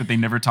of the fact that they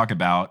never talk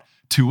about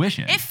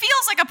tuition? It feels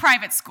like a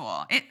private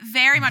school. It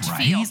very much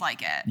feels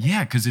like it.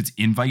 Yeah, because it's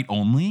invite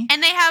only.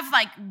 And they have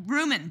like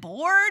room and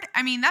board.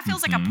 I mean, that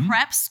feels like a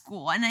prep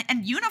school.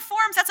 And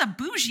uniforms, that's a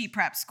bougie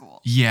prep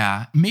school.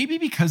 Yeah, maybe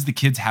because the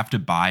kids have to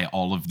buy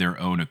all of their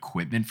own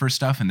equipment for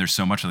stuff. And there's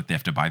so much like they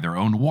have to buy their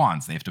own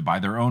wands. They have to buy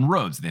their own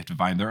robes. They have to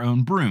buy their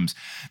own brooms.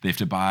 They have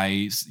to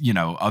buy,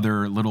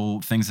 other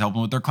little things to help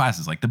them with their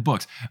classes, like the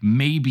books.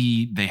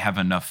 Maybe they have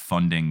enough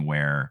funding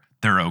where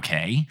they're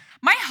okay.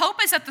 My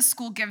hope is that the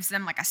school gives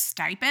them like a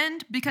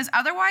stipend, because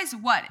otherwise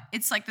what?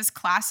 It's like this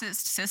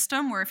classist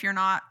system where if you're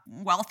not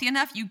wealthy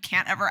enough, you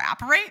can't ever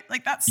apparate.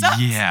 Like that sucks.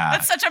 Yeah.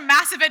 That's such a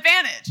massive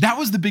advantage. That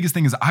was the biggest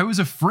thing is I was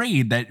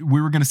afraid that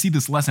we were going to see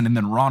this lesson and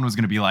then Ron was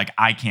going to be like,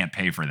 I can't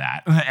pay for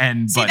that. But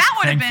that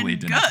would have been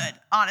didn't. Good.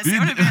 Honestly, it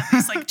would have been at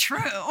least like true.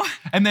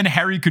 And then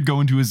Harry could go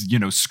into his,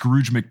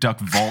 Scrooge McDuck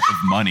vault of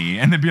money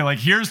and then be like,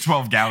 here's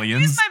 12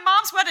 galleons. Use my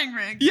mom's wedding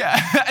ring.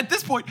 Yeah. At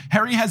this point,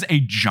 Harry has a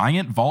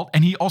giant vault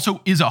and he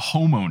also is a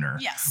homeowner.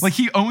 Yes. Like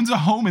he owns a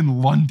home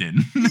in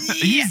London.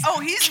 He's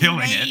killing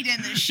laid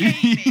in the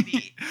shade,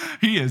 baby.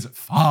 He is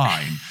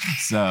fine.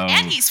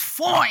 And he's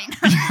fine.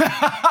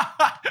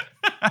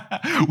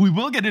 We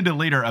will get into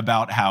later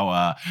about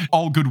how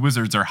all good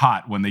wizards are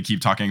hot when they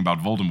keep talking about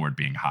Voldemort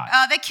being hot.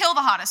 They kill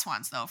the hottest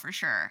ones, though, for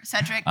sure.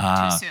 Cedric,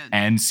 too soon.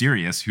 And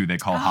Sirius, who they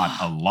call hot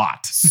a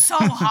lot. So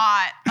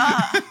hot.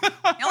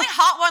 The only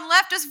hot one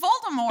left is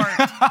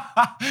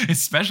Voldemort.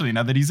 Especially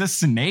now that he's a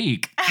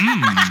snake.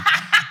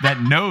 That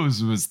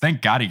nose was,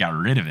 thank God he got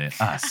rid of it.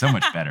 So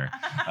much better.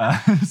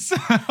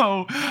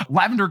 So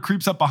Lavender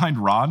creeps up behind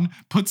Ron,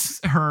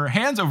 puts her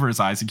hands over his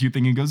eyes, a cute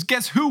thing, and goes,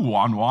 guess who,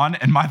 Wan Wan?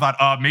 And my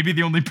thought, maybe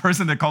the only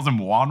person that calls him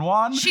Wan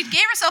Wan? She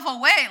gave herself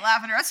away,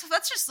 Lavender.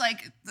 That's just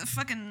like the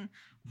fucking...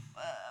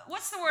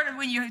 what's the word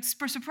when you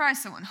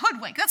surprise someone?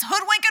 Hoodwink. That's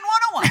hoodwinking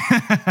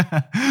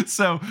 101.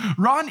 So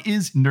Ron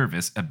is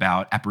nervous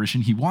about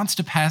apparition. He wants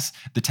to pass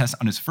the test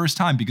on his first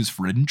time because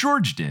Fred and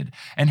George did.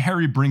 And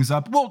Harry brings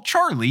up, well,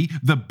 Charlie,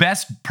 the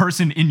best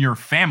person in your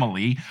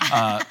family,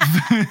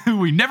 who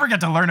we never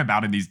get to learn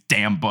about in these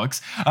damn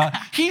books.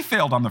 He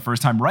failed on the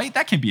first time, right?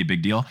 That can't be a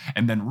big deal.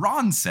 And then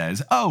Ron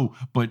says, oh,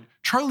 but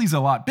Charlie's a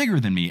lot bigger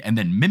than me, and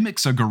then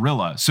mimics a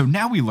gorilla. So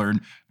now we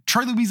learn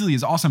Charlie Weasley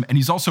is awesome, and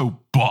he's also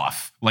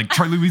buff. Like,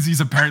 Charlie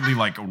Weasley's apparently,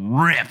 like,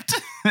 ripped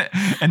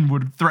and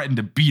would threaten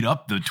to beat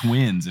up the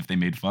twins if they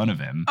made fun of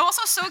him. I'm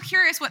also so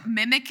curious what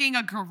mimicking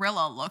a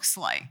gorilla looks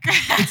like.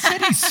 It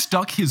said he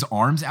stuck his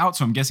arms out,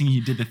 so I'm guessing he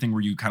did the thing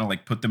where you kind of,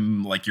 like, put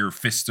them, like, your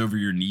fists over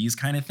your knees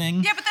kind of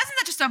thing. Yeah, but isn't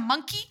that just a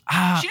monkey?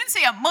 She didn't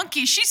say a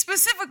monkey. She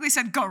specifically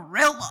said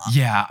gorilla.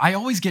 Yeah, I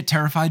always get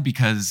terrified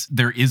because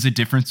there is a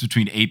difference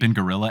between ape and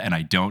gorilla, and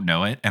I don't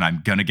know it, and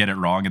I'm gonna get it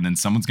wrong, and then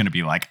someone's gonna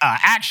be like,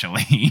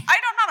 actually...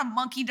 I'm not a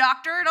monkey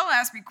doctor. Don't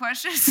ask me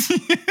questions.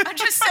 I'm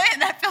just saying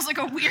that feels like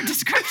a weird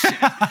description.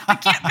 I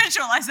can't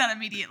visualize that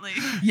immediately.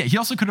 Yeah, he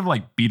also could have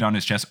like beat on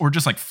his chest or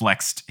just like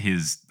flexed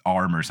his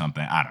arm or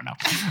something. I don't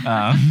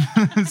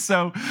know.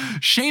 So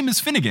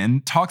Seamus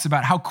Finnegan talks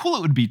about how cool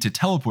it would be to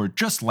teleport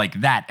just like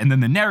that. And then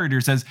the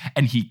narrator says,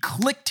 and he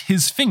clicked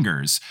his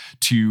fingers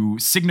to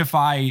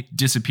signify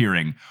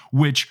disappearing,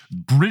 which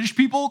British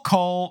people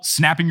call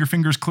snapping your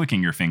fingers,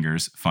 clicking your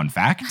fingers. Fun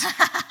fact.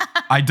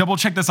 I double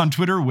checked this on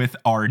Twitter with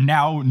our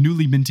now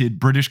newly minted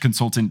British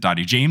consultant,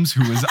 Dottie James,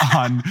 who was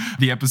on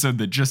the episode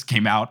that just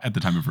came out at the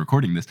time of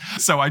recording this.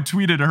 So I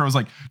tweeted her, I was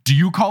like, do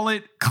you call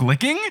it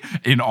clicking?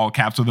 In all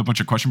caps with a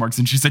bunch of question marks.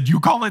 And she said, you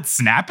call it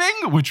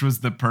snapping? Which was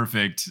the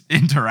perfect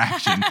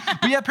interaction.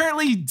 But yeah,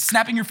 apparently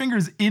snapping your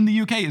fingers in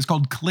the UK is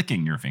called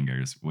clicking your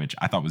fingers, which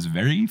I thought was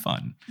very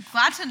fun.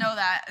 Glad to know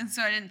that. And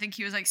so I didn't think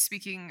he was like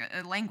speaking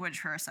a language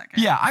for a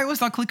second. Yeah, I always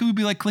thought clicking would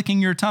be like clicking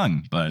your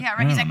tongue, but yeah,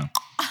 right. He's like, he's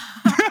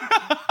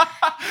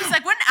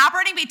like, wouldn't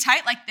operating be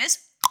tight like this?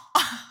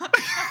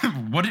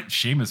 What did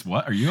Seamus?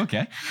 What? Are you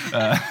okay?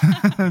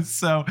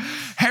 So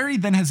Harry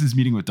then has his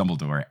meeting with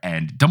Dumbledore,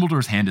 and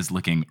Dumbledore's hand is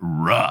looking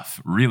rough,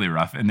 really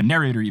rough. And the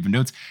narrator even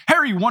notes,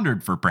 Harry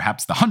wondered for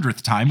perhaps the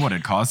 100th time what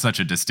had caused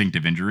such a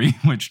distinctive injury,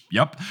 which,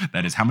 yep,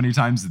 that is how many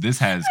times this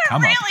has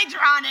come up. Really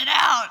drawn it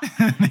out.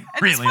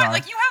 really are.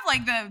 Like, you have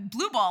like the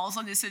blue balls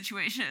on this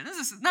situation.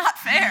 This is not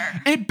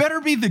fair. It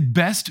better be the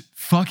best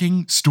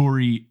fucking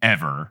story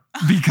ever,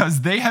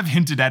 because they have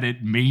hinted at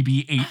it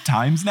maybe 8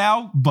 times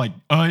now. But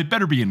it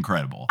better be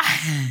incredible.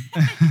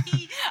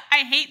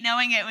 I hate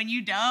knowing it when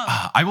you don't.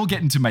 I will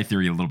get into my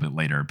theory a little bit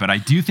later, but I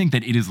do think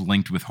that it is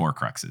linked with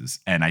Horcruxes,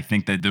 and I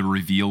think that the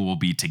reveal will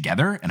be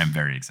together, and I'm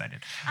very excited.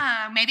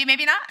 Maybe,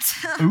 maybe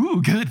not.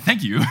 Ooh, good.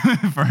 Thank you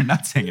for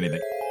not saying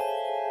anything.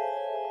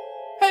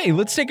 Hey,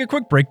 let's take a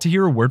quick break to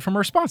hear a word from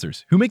our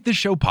sponsors who make this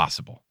show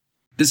possible.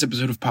 This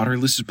episode of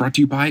Potterless is brought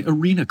to you by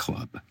Arena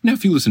Club. Now,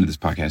 if you listen to this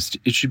podcast,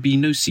 it should be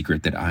no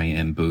secret that I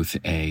am both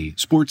a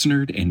sports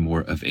nerd and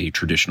more of a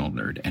traditional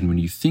nerd. And when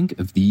you think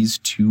of these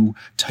two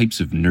types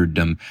of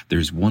nerddom,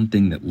 there's one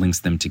thing that links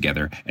them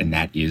together, and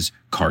that is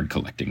card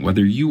collecting.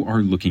 Whether you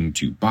are looking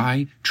to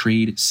buy,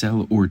 trade,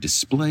 sell, or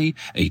display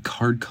a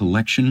card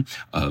collection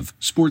of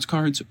sports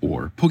cards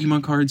or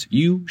Pokemon cards,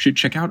 you should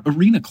check out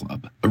Arena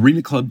Club.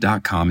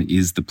 ArenaClub.com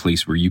is the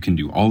place where you can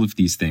do all of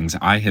these things.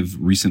 I have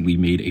recently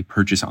made a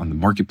purchase on the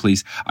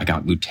marketplace. I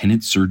got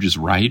Lieutenant Surge's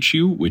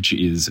Raichu, which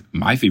is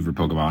my favorite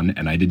Pokemon,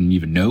 and I didn't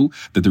even know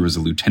that there was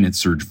a Lieutenant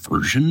Surge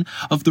version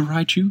of the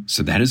Raichu.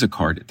 So that is a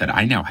card that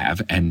I now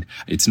have, and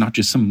it's not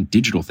just some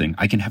digital thing.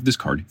 I can have this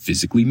card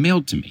physically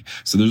mailed to me.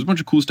 So there's a bunch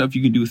of cool stuff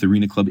you can do with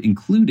Arena Club,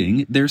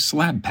 including their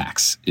slab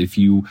packs. If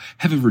you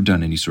have ever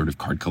done any sort of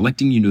card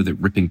collecting, you know that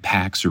ripping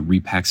packs or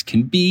repacks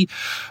can be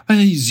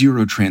a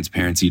zero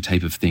transparency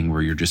type of thing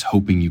where you're just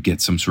hoping you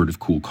get some sort of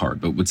cool card.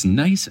 But what's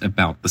nice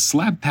about the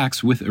slab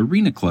packs with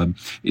Arena Club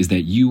is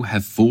that you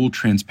have full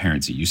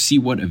transparency. You see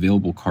what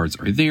available cards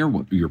are there,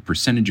 what your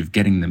percentage of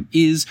getting them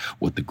is,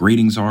 what the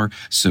gradings are.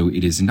 So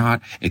it is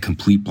not a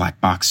complete black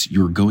box.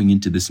 You're going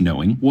into this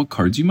knowing what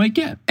cards you might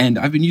get. And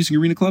I've been using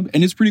Arena Club,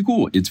 and it's pretty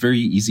cool. It's very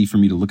easy for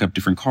me to look up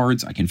different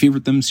cards. I can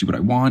favorite them, see what I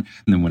want,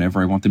 and then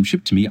whenever I want them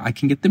shipped to me, I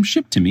can get them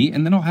shipped to me,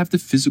 and then I'll have the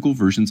physical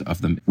versions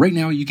of them. Right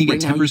now, you can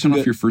get 10%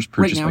 off your first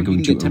purchase by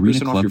going to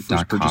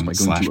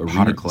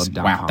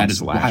arenaclub.com/potterless. Wow, that is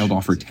a wild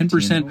offer.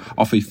 10%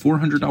 off a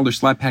 $400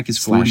 slab pack is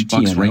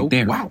 $40 right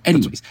there. Wow.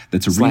 Anyways,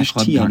 that's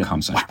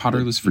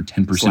arenaclub.com/potterless for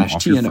 10%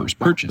 off your first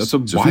purchase.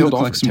 That's a wild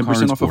offer.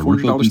 10% off a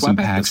 $40 slab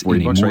pack. That's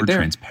 $40 right there.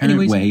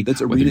 Transparent way,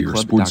 that's whether you're a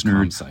sports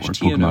nerd or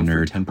Pokemon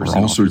nerd or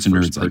all sorts of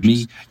nerds like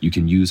me, you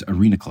can use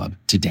Arena Club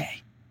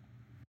today.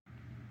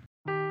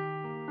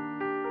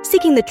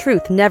 Seeking the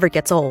truth never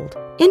gets old.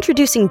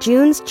 Introducing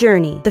June's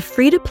Journey, the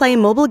free-to-play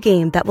mobile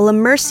game that will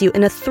immerse you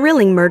in a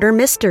thrilling murder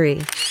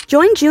mystery.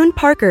 Join June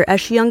Parker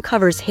as she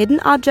uncovers hidden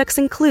objects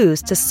and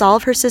clues to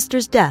solve her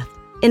sister's death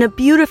in a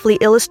beautifully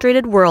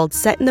illustrated world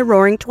set in the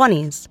Roaring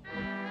 '20s.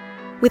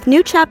 With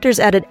new chapters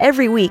added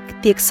every week,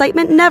 the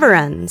excitement never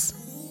ends.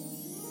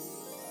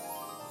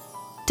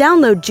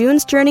 Download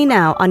June's Journey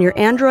now on your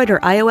Android or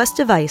iOS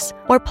device,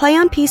 or play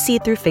on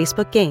PC through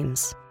Facebook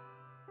Games.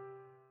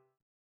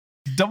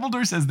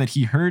 Dumbledore says that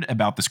he heard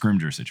about the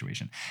Scrimgeour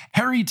situation.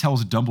 Harry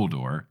tells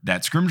Dumbledore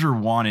that Scrimgeour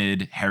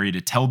wanted Harry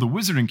to tell the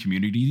wizarding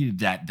community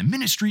that the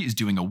ministry is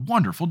doing a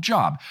wonderful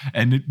job.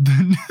 And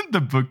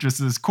the book just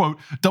says, quote,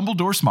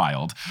 Dumbledore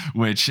smiled,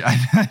 which I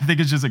think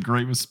is just a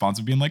great response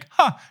of being like,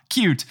 huh,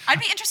 cute. I'd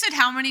be interested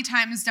how many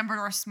times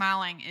Dumbledore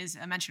smiling is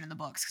mentioned in the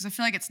books, because I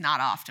feel like it's not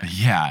often.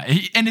 Yeah,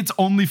 and it's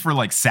only for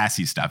like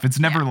sassy stuff. It's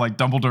never like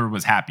Dumbledore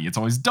was happy. It's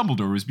always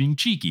Dumbledore was being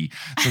cheeky.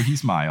 So he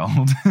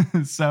smiled.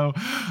 So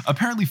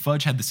apparently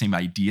Fudge had the same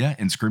idea,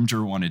 and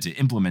Scrimgeour wanted to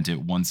implement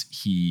it once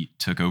he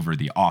took over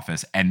the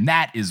office. And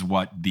that is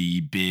what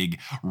the big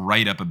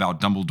write-up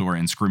about Dumbledore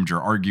and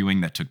Scrimgeour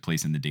arguing that took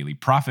place in the Daily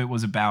Prophet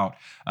was about.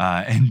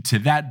 And to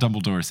that,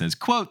 Dumbledore says,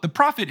 quote, the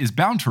Prophet is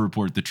bound to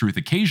report the truth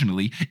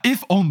occasionally,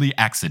 if only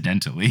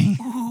accidentally.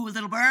 Ooh,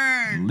 little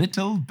burn.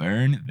 Little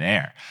burn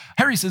there.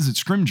 Harry says that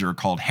Scrimgeour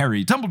called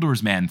Harry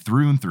Dumbledore's man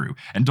through and through.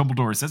 And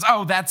Dumbledore says,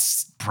 oh,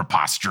 that's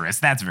preposterous.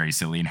 That's very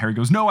silly. And Harry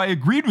goes, no, I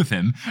agreed with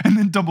him. And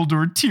then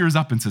Dumbledore tears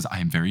up and says, I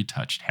am very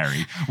touched,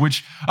 Harry.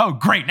 Which, oh,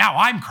 great. Now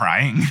I'm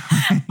crying.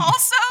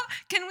 Also,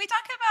 can we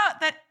talk about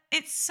that?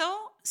 It's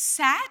so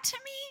sad to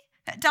me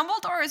that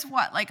Dumbledore is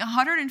what, like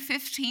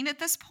 115 at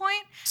this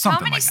point? Something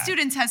How many like that.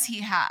 students has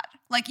he had?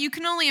 Like, you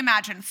can only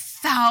imagine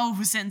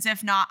thousands,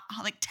 if not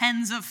like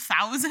tens of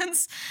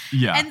thousands.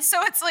 Yeah. And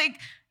so it's like,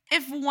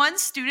 if one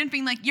student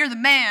being like, you're the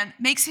man,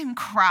 makes him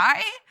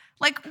cry,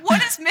 like,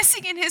 what is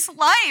missing in his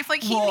life?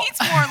 Like, he needs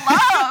more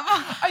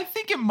love. I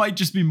think it might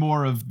just be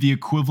more of the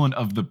equivalent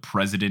of the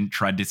president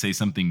tried to say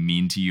something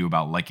mean to you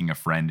about liking a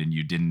friend and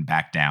you didn't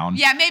back down.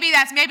 Yeah, maybe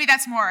that's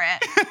more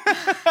it.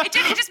 It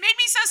just made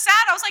me so sad.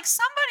 I was like,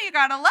 somebody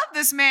gotta love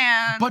this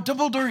man. But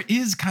Dumbledore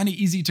is kind of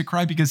easy to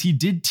cry because he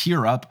did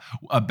tear up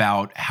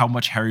about how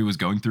much Harry was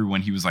going through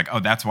when he was like, oh,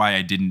 that's why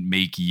I didn't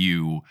make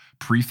you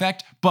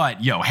prefect.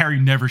 But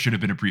Harry never should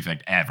have been a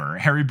prefect ever.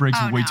 Harry breaks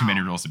way too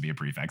many rules to be a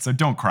prefect. So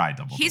don't cry,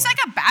 Dumbledore. He's like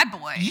a bad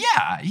boy.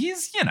 Yeah,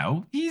 he's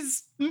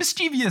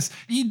mischievous.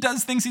 He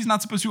does things he's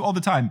not supposed to all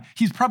the time.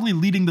 He's probably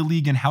leading the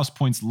league in house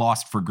points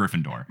lost for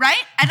Gryffindor.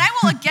 Right? And I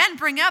will again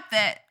bring up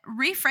that,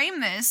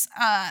 reframe this,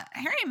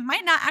 Harry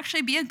might not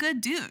actually be a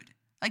good dude.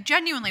 Like,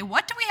 genuinely,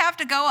 what do we have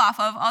to go off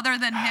of other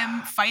than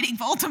him fighting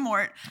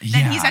Voldemort?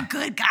 That he's a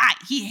good guy.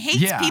 He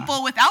hates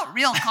people without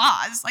real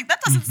cause. Like,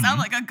 that doesn't sound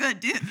like a good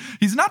dude.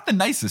 He's not the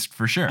nicest,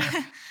 for sure.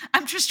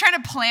 I'm just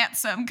trying to plant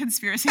some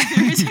conspiracy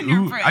theories in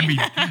your brain. I mean,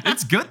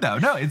 it's good, though.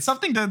 No, it's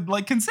something to,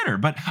 like, consider.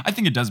 But I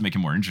think it does make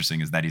him more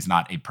interesting is that he's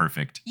not a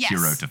perfect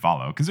hero to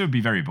follow. Because it would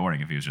be very boring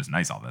if he was just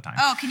nice all the time.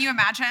 Oh, can you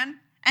imagine?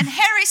 And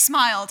Harry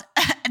smiled.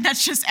 And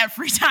that's just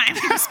every time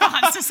he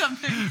responds to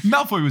something.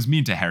 Malfoy was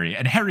mean to Harry,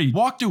 and Harry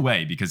walked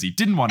away because he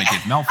didn't want to give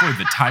Malfoy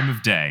the time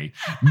of day.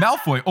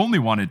 Malfoy only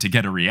wanted to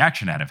get a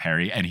reaction out of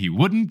Harry, and he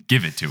wouldn't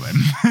give it to him.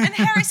 And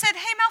Harry said,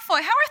 "Hey,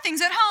 Malfoy, how are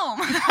things at home?"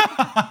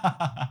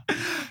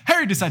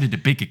 Harry decided to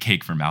bake a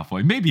cake for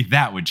Malfoy. Maybe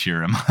that would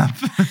cheer him up.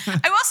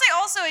 I will say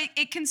also,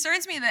 it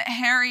concerns me that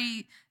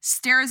Harry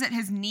stares at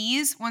his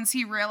knees once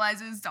he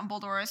realizes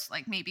Dumbledore is,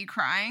 like, maybe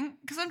crying.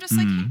 Because I'm just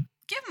like, hey,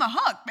 give him a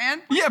hug,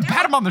 man. Yeah,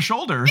 pat him on the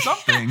shoulder or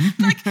something.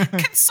 Like,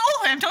 console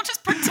him. Don't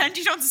just pretend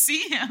you don't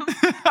see him.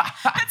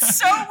 It's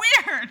so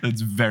weird.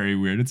 It's very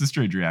weird. It's a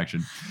strange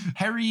reaction.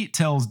 Harry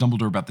tells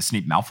Dumbledore about the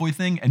Snape Malfoy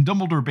thing, and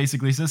Dumbledore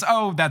basically says,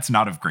 oh, that's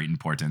not of great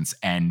importance.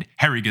 And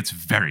Harry gets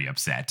very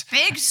upset.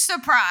 Big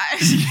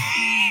surprise.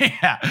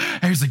 Yeah.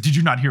 Harry's like, did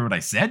you not hear what I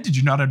said? Did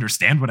you not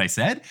understand what I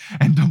said?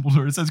 And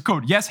Dumbledore says,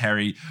 quote, yes,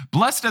 Harry,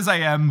 blessed as I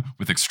am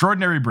with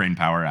extraordinary brain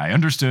power, I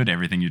understood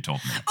everything you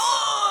told me.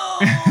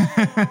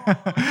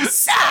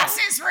 Sass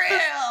is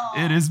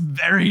real. It is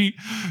very,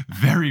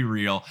 very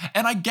real.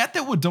 And I get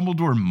that what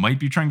Dumbledore might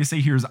be trying to say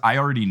here is I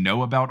already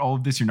know about all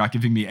of this. You're not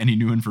giving me any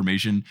new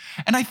information.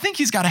 And I think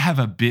he's got to have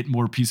a bit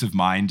more peace of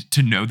mind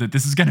to know that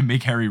this is going to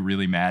make Harry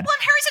really mad. Well,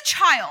 and Harry's a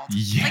child.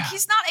 Yeah. Like,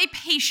 he's not a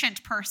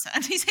patient person.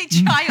 He's a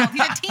child.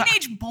 He's a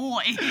teenage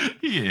boy.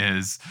 He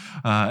is.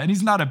 And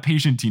he's not a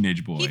patient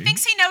teenage boy. He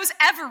thinks he knows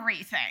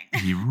everything.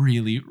 He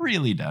really,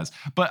 really does.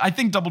 But I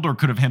think Dumbledore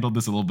could have handled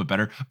this a little bit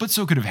better, but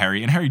so could have Harry.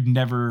 And Harry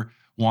never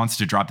wants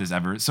to drop this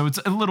ever. So it's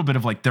a little bit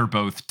of like they're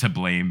both to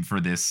blame for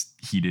this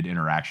heated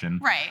interaction.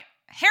 Right.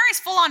 Harry's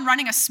full on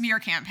running a smear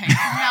campaign on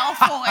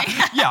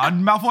Malfoy. Yeah,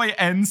 on Malfoy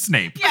and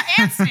Snape. Yeah,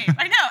 and Snape.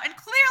 I know. And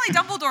clearly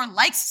Dumbledore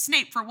likes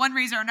Snape for one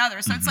reason or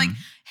another. So it's like,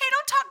 hey,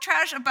 don't talk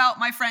trash about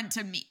my friend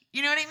to me.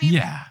 You know what I mean?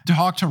 Yeah.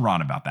 Talk to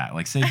Ron about that.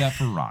 Like, save that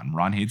for Ron.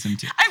 Ron hates him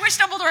too. I wish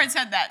Dumbledore had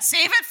said that.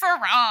 Save it for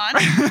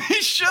Ron. He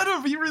should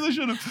have. He really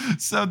should have.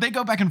 So they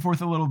go back and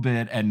forth a little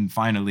bit. And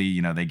finally, you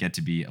know, they get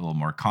to be a little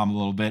more calm a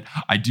little bit.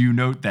 I do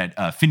note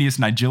that Phineas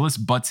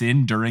Nigellus butts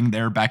in during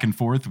their back and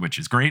forth, which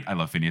is great. I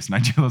love Phineas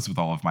Nigellus with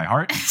all of my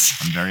heart.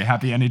 I'm very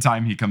happy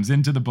anytime he comes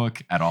into the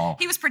book at all.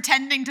 He was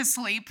pretending to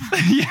sleep.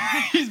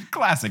 Yeah, he's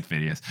classic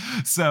Phineas.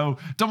 So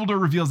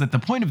Dumbledore reveals that the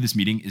point of this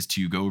meeting is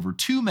to go over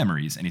 2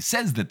 memories. And he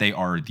says that they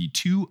are the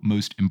 2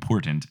 most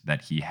important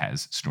that he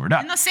has stored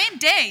up. In the same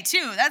day,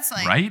 too. That's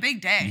like a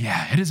big day.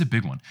 Yeah, it is a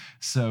big one.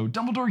 So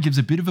Dumbledore gives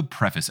a bit of a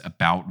preface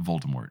about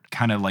Voldemort,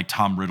 kind of like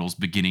Tom Riddle's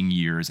beginning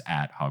years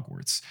at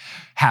Hogwarts.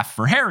 Half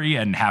for Harry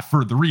and half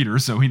for the reader,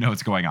 so we know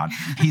what's going on.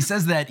 He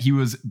says that he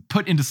was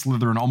put into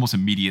Slytherin almost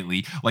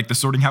immediately. Like the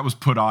sorting hat was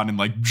put on and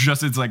like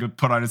just it's like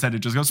put on his head, it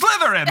just goes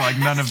Slytherin! Like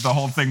none of the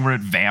whole thing where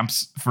it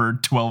vamps for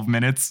 12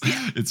 minutes.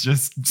 It's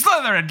just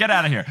Slytherin, get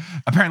out of here.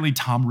 Apparently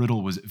Tom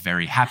Riddle was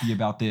very happy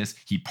about this.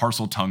 He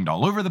parcel-tongued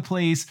all over the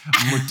place,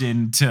 looked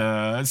into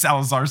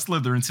Salazar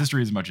Slytherin's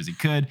history as much as he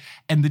could,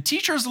 and the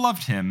teachers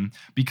loved him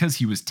because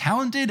he was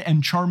talented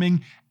and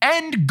charming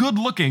and good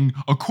looking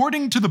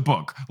according to the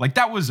book. Like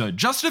that was a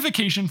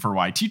justification for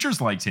why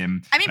teachers liked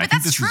him. I mean, but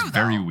that's true, though.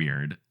 Very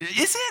weird.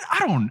 Is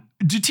it?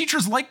 Do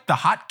teachers like the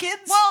hot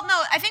kids? Well,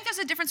 no, I think there's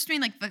a difference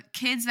between like the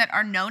kids that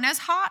are known as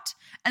hot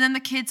and then the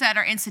kids that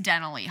are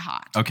incidentally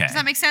hot. Okay. Does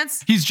that make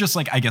sense? He's just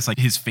like, I guess like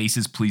his face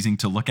is pleasing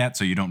to look at,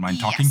 so you don't mind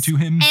talking to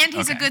him. And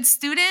he's a good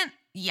student.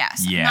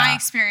 Yes. Yeah. In my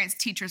experience,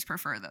 teachers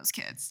prefer those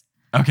kids.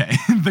 Okay,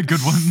 the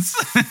good ones.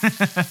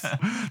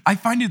 I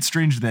find it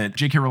strange that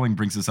J.K. Rowling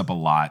brings this up a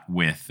lot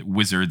with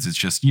wizards. It's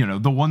just, you know,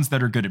 the ones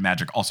that are good at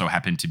magic also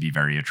happen to be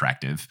very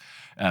attractive.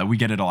 We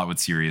get it a lot with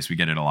Sirius. We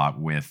get it a lot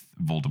with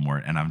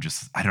Voldemort. And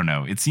I don't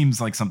know. It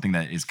seems like something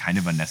that is kind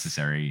of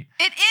unnecessary.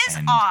 It is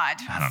odd,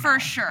 for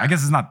sure. I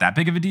guess it's not that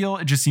big of a deal.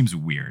 It just seems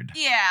weird.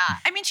 Yeah.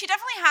 I mean, she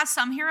definitely has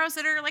some heroes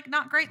that are like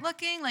not great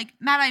looking. Like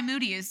Mad-Eye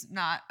Moody is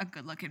not a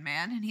good looking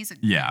man. And he's a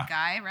good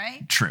guy,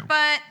 right? True.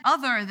 But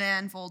other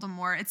than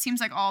Voldemort, it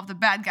seems like all of the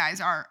bad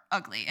guys are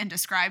ugly and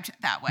described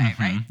that way,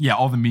 right? Yeah,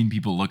 all the mean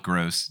people look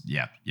gross.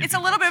 Yeah. It's a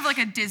little bit of like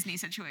a Disney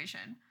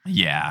situation.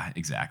 Yeah,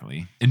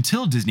 exactly.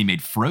 Until Disney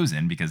made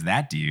Frozen, because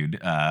that dude,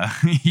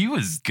 he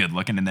was good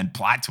looking, and then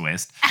plot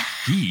twist,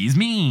 he's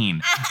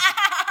mean.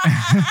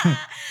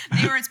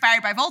 They were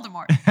inspired by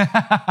Voldemort.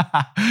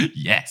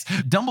 Yes.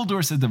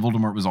 Dumbledore said that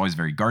Voldemort was always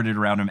very guarded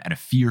around him, out of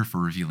fear for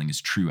revealing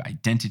his true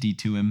identity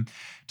to him.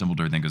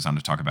 Dumbledore then goes on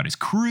to talk about his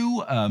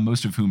crew,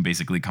 most of whom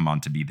basically come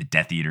on to be the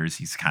Death Eaters.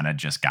 He's kind of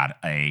just got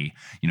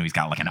he's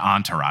got like an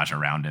entourage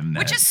around him.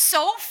 Which is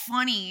so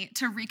funny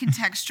to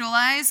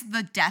recontextualize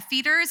the Death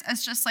Eaters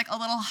as just like a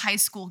little high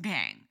school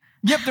gang.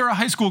 Yep, they're a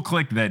high school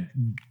clique that,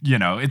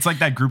 it's like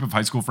that group of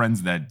high school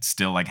friends that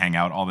still like hang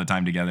out all the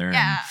time together.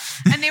 Yeah.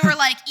 And they were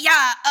like,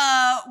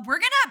 we're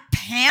going to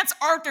pants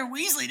Arthur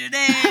Weasley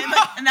today.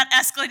 And that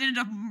escalated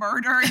into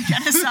murder and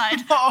genocide.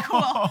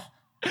 Cool.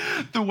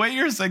 The way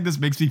you're saying this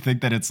makes me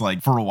think that it's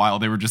like, for a while,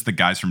 they were just the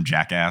guys from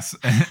Jackass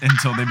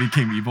until they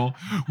became evil.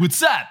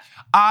 What's up?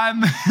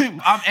 I'm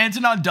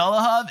Antonin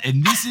Dolohov,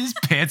 and this is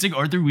Pantsing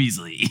Arthur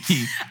Weasley.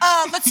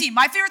 Let's see.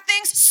 My favorite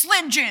things: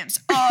 Slim Jims,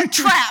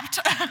 Trapped,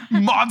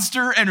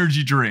 Monster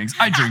energy drinks.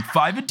 I drink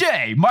 5 a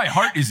day. My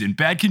heart is in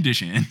bad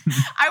condition.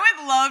 I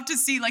would love to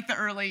see like the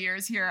early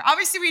years here.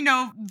 Obviously, we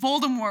know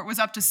Voldemort was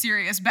up to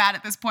serious bad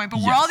at this point,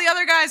 but were all the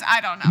other guys? I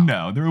don't know.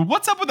 No, they were.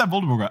 What's up with that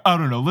Voldemort guy? I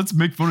don't know. Let's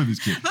make fun of this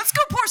kid. Let's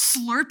go pour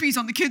Slurpees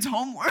on the kids'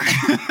 homework.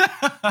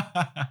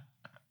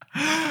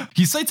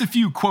 He cites a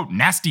few, quote,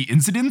 nasty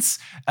incidents,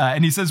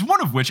 and he says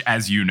one of which,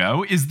 as you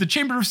know, is the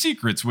Chamber of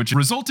Secrets, which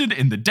resulted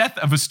in the death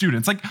of a student.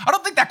 It's like, I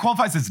don't think that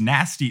qualifies as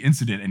nasty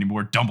incident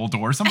anymore,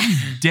 Dumbledore.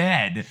 Somebody's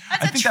dead.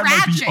 That's I think tragic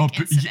that might be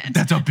incident.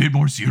 That's a bit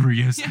more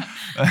serious. Yeah.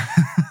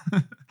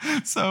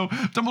 So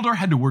Dumbledore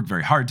had to work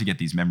very hard to get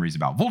these memories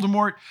about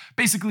Voldemort.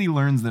 Basically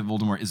learns that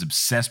Voldemort is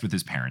obsessed with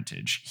his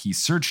parentage. He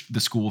searched the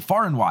school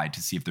far and wide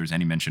to see if there's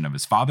any mention of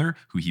his father,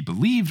 who he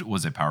believed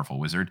was a powerful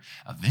wizard.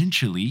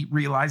 Eventually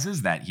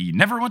realizes that he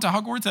never went to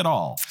Hogwarts at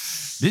all.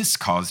 This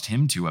caused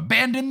him to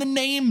abandon the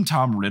name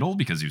Tom Riddle,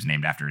 because he was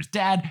named after his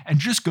dad, and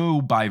just go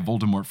by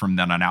Voldemort from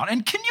then on out.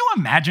 And can you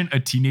imagine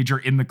a teenager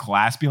in the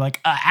class be like,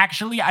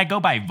 actually, I go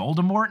by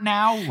Voldemort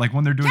now? Like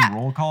when they're doing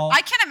roll call?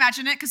 I can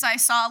imagine it because I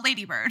saw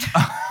Ladybird.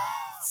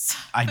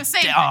 The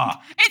same thing.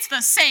 It's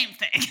the same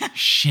thing.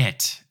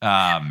 Shit.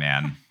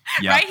 Man.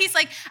 Yep. Right? He's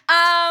like,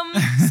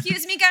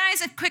 excuse me,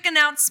 guys, a quick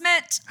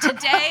announcement.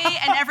 Today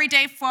and every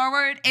day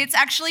forward, it's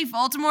actually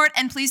Voldemort,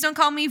 and please don't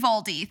call me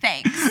Voldy.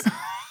 Thanks.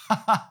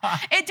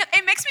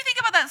 It makes me think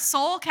about that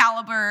Soul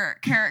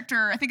Calibur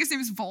character. I think his name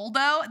is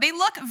Voldo. They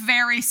look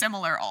very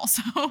similar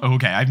also.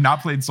 Okay, I've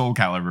not played Soul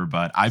Calibur,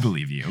 but I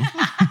believe you.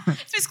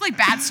 It's basically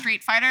bad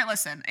Street Fighter.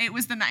 Listen, it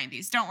was the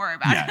 90s. Don't worry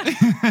about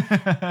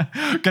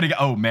it.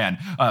 Oh man,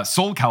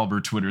 Soul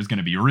Calibur Twitter is going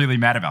to be really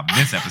mad about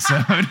this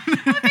episode. Well,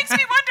 it makes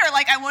me wonder,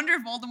 like, I wonder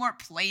if Voldemort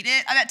played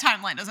it. That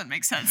timeline doesn't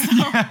make sense.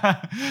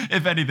 Yeah.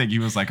 If anything, he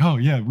was like, oh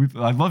yeah,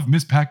 I love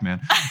Miss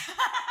Pac-Man.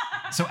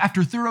 So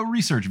after thorough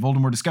research,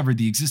 Voldemort discovered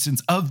the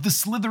existence of the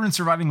Slytherin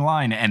surviving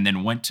line and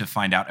then went to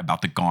find out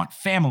about the Gaunt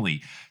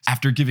family.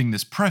 After giving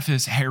this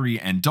preface, Harry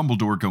and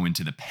Dumbledore go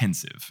into the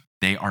pensive.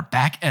 They are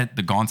back at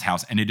the Gaunt's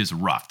house, and it is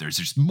rough. There's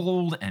just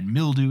mold and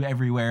mildew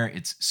everywhere.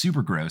 It's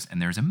super gross,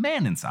 and there's a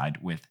man inside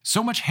with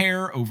so much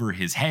hair over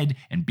his head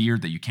and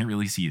beard that you can't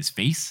really see his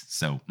face.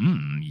 So,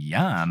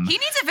 yum. He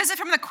needs a visit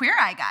from the Queer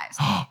Eye guys.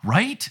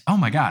 Right? Oh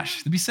my gosh,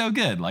 that'd be so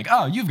good. Like,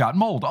 oh, you've got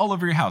mold all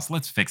over your house.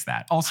 Let's fix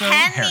that. Also,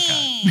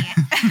 Henny.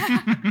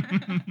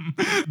 Haircut.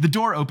 The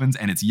door opens,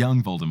 and it's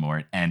young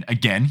Voldemort, and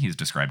again, he's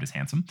described as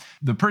handsome.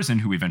 The person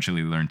who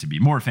eventually learned to be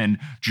Morphin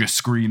just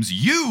screams,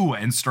 "You!"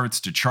 and starts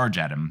to charge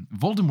at him.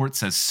 Voldemort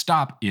says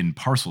stop in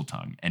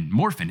Parseltongue, and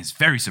Morphin is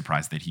very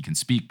surprised that he can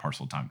speak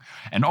Parseltongue.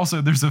 And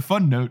also, there's a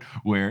fun note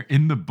where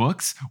in the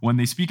books, when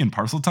they speak in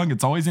Parseltongue,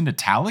 it's always in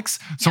italics.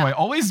 So I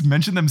always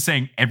mention them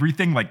saying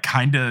everything like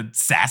kind of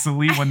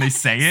sassily when they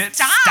say it.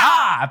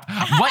 Stop!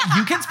 What?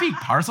 You can speak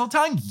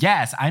Parseltongue?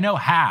 Yes, I know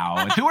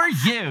how. Who are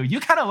you? You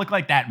kind of look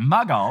like that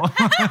muggle.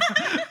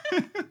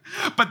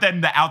 But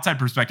then the outside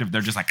perspective,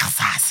 they're just like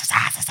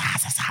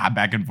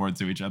back and forth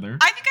to each other.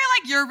 I think I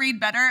like your read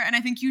better, and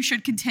I think you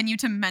should continue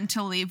to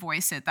mentally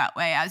voice it that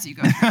way as you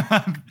go through.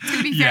 It's going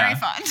to be very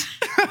fun.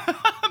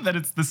 That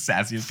it's the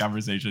sassiest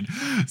conversation.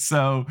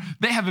 So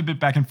they have a bit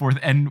back and forth,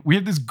 and we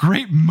have this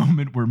great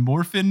moment where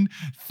Morphin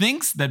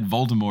thinks that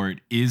Voldemort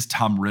is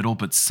Tom Riddle,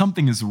 but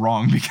something is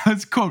wrong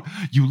because, quote,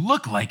 "You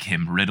look like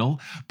him, Riddle,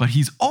 but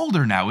he's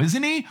older now,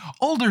 isn't he?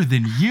 Older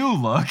than you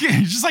look."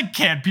 He just like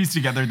can't piece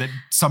together that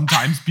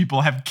sometimes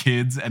people have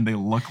kids and they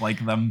look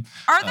like them.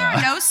 Are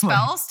there no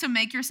spells to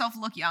make yourself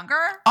look younger?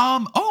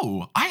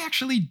 I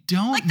actually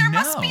don't Like there know.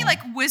 must be like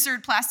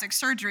wizard plastic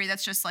surgery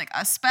that's just like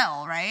a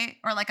spell, right?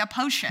 Or like a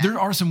potion. There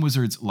are some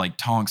wizards like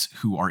Tonks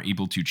who are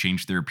able to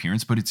change their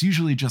appearance, but it's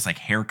usually just like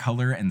hair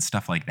color and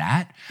stuff like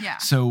that. Yeah.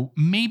 So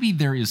maybe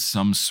there is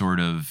some sort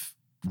of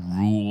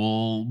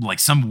rule, like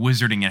some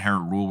wizarding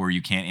inherent rule where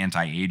you can't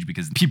anti-age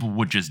because people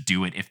would just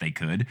do it if they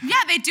could. Yeah,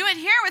 they do it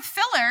here with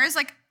fillers.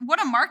 Like, what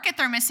a market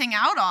they're missing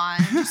out on.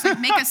 Just like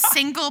make a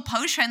single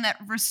potion that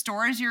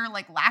restores your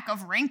like lack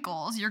of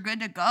wrinkles. You're good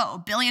to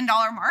go. $1 billion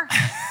market.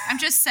 I'm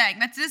just saying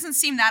that doesn't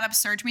seem that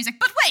absurd to me. He's like,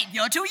 but wait,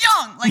 you're too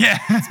young. Like,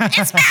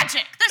 it's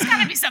magic. There's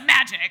gotta be some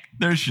magic.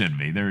 There should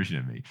be.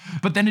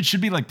 But then it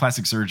should be like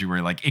plastic surgery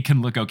where like it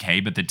can look okay,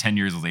 but then 10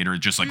 years later it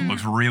just like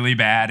looks really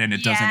bad and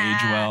it doesn't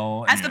age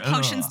well. As the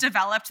potions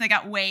developed, they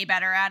got way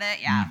better at it.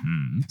 Yeah.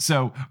 Mm-hmm.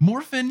 So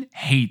Morphin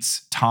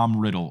hates Tom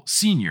Riddle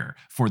Sr.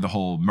 for the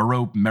whole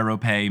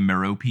Merope,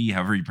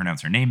 however you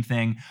pronounce her name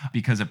thing,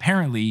 because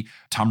apparently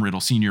Tom Riddle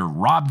Sr.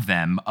 robbed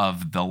them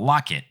of the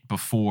locket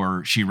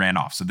before she ran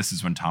off. So this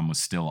is when Tom was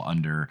still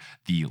under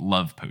the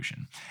love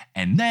potion.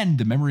 And then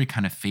the memory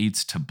kind of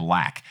fades to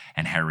black,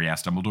 and Harry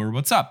asks Dumbledore,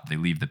 what's up? They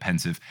leave the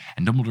pensive,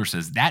 and Dumbledore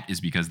says that is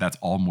because that's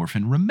all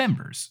Morphin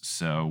remembers.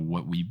 So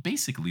what we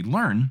basically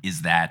learn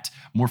is that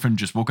Morphin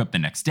just woke up the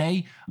next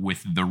day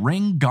with the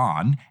ring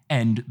gone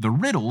and the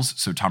Riddles,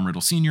 so Tom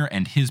Riddle Sr.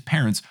 and his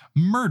parents,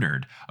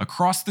 murdered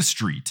across the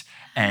street.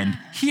 And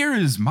here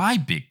is my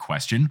big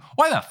question.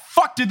 Why the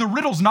fuck did the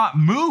Riddles not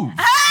move?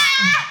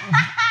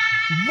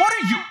 What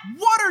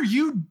are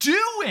you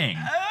doing?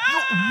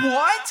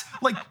 What?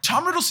 Like,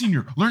 Tom Riddle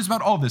Sr. learns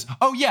about all this.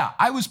 Oh yeah,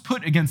 I was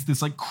put against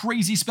this like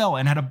crazy spell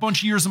and had a bunch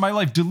of years of my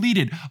life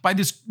deleted by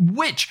this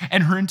witch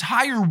and her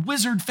entire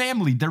wizard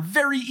family. They're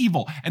very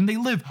evil and they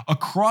live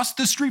across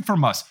the street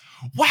from us.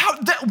 Wow,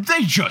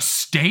 they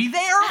just stay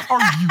there? Are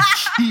you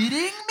kidding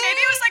me? Maybe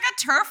it was like a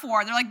turf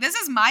war. They're like, this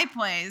is my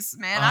place,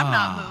 man. I'm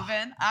not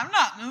moving. I'm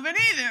not moving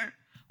either.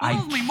 We're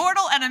only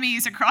mortal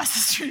enemies across the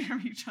street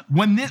from each other.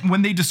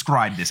 When they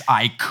described this,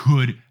 I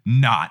could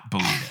not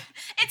believe it.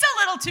 It's a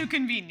little too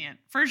convenient,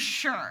 for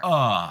sure. But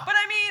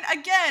I mean,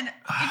 again,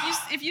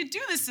 if you do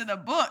this to the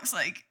books,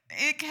 like,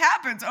 it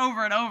happens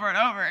over and over and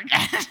over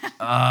again.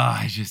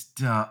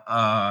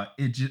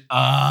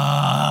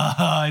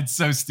 It's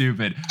so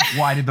stupid.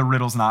 Why did the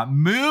Riddles not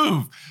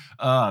move?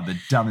 The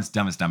dumbest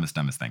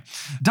thing.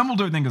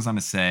 Dumbledore then goes on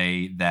to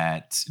say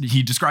that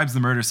he describes the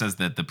murder, says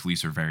that the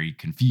police are very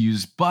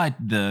confused, but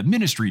the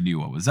ministry knew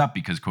what was up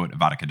because, quote,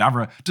 Avada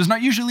Kedavra does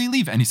not usually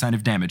leave any sign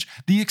of damage.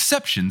 The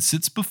exception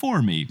sits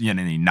before me. And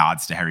then he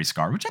nods to Harry's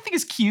scar, which I think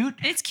is cute.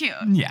 It's cute.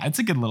 Yeah, it's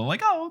a good little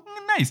like, oh,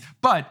 nice.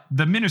 But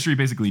the ministry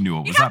basically knew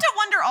what was up. You have to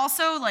wonder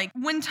also, like,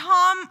 when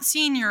Tom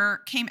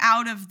Sr. came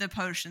out of the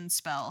potion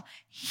spell,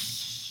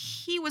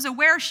 he was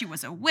aware she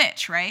was a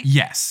witch, right?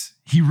 Yes.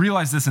 He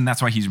realized this, and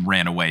that's why he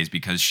ran away, is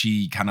because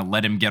she kind of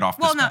let him get off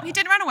the spell. Well, no, he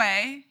didn't run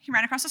away. He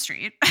ran across the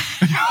street. But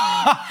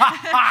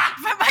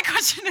my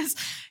question is,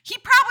 he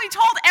probably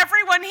told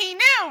everyone he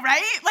knew,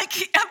 right? Like,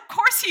 of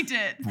course he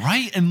did.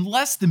 Right,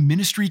 unless the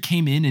ministry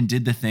came in and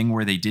did the thing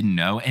where they didn't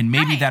know, and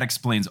maybe that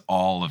explains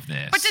all of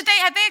this. But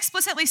have they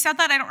explicitly said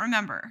that? I don't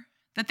remember.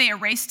 That they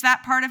erased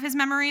that part of his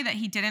memory, that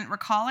he didn't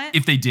recall it?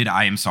 If they did,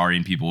 I am sorry,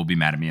 and people will be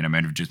mad at me, and I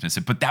might have just missed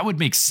it. But that would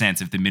make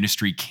sense if the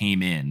ministry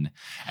came in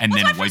and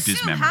then wiped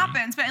his memory.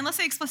 Happens, but unless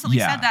they explicitly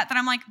said that, then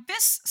I'm like,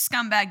 this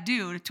scumbag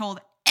dude told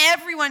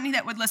everyone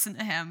that would listen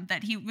to him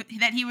that he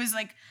was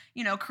like,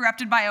 you know,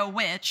 corrupted by a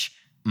witch.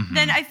 Mm-hmm.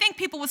 Then I think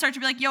people would start to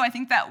be like, yo, I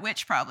think that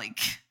witch probably,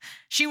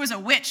 she was a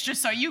witch,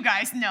 just so you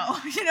guys know.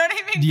 You know what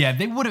I mean? Yeah,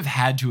 they would have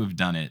had to have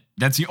done it.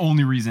 That's the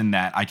only reason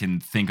that I can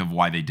think of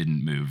why they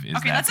didn't move, is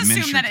that the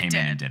ministry came in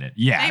and did it.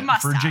 Yeah,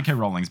 for J.K.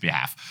 Rowling's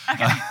behalf.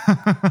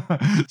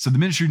 Okay. So the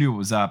ministry knew what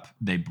was up.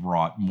 They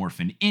brought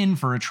Morphin in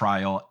for a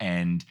trial,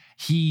 and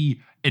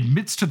he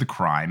admits to the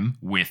crime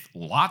with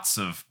lots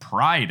of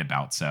pride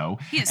about so.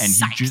 He is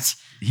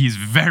psyched. He's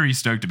very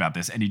stoked about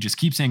this, and he just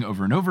keeps saying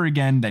over and over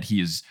again that he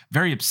is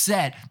very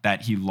upset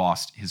that he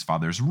lost his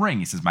father's ring.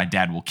 He says, my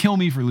dad will kill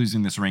me for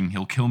losing this ring.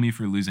 He'll kill me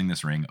for losing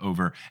this ring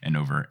over and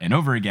over and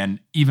over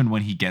again, even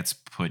when he gets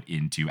put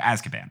into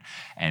Azkaban.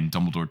 And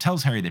Dumbledore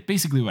tells Harry that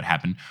basically what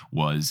happened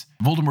was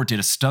Voldemort did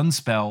a stun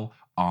spell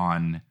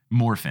on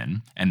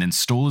Morphin and then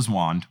stole his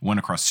wand, went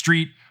across the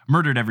street,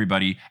 murdered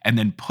everybody, and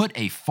then put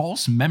a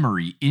false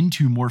memory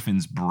into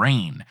Morphin's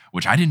brain,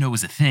 which I didn't know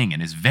was a thing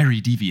and is very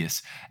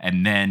devious,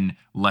 and then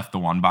left the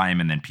wand by him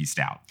and then peaced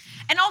out.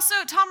 And also,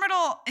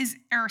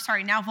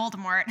 now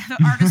Voldemort, the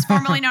artist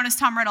formerly known as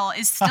Tom Riddle,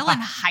 is still in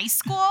high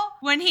school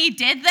when he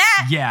did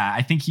that? Yeah,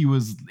 I think he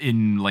was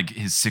in like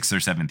his 6th or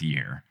 7th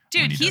year.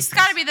 Dude, he's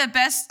got to be the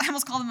best. I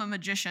almost called him a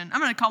magician. I'm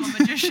going to call him a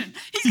magician.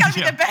 He's got to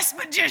be the best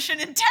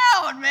magician in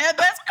town, man.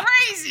 That's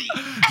crazy.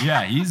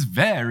 Yeah, he's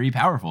very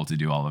powerful to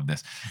do all of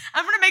this.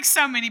 I'm going to make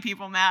so many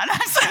people mad.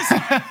 I'm so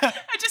sorry. I'm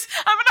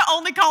going to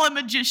only call them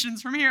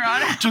magicians from here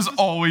on out. Just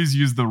always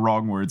use the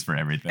wrong words for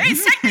everything. Hey,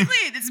 technically,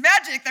 it's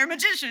magic. They're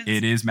magicians.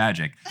 It is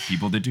magic.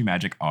 People that do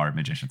magic are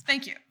magicians.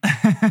 Thank you.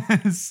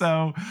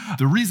 So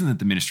the reason that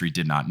the ministry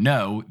did not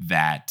know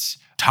that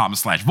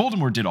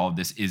Tom/Voldemort did all of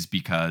this is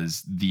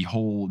because the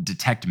whole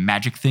detect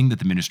magic thing that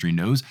the ministry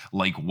knows,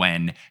 like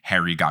when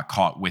Harry got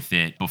caught with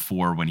it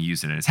before when he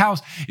used it at his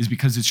house, is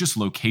because it's just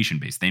location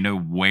based. They know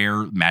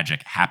where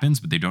magic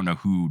happens, but they don't know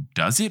who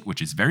does it, which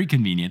is very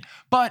convenient,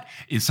 but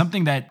is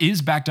something that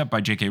is backed up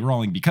by J.K.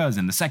 Rowling, because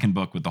in the second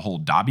book with the whole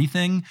Dobby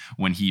thing,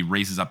 when he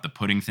raises up the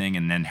pudding thing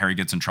and then Harry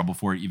gets in trouble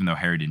for it, even though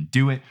Harry didn't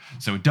do it.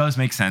 So it does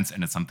make sense,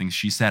 and it's something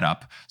she set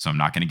up. So I'm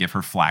not going to give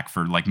her flack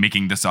for like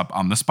making this up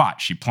on the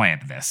spot. She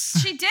planned this.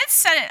 She did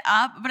set it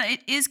up, but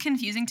it is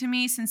confusing to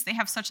me since they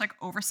have such like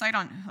oversight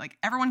on like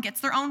everyone gets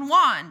their own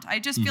wand. I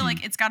just feel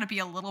like it's got to be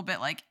a little bit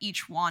like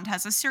each wand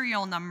has a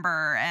serial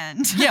number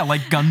and yeah,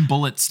 like gun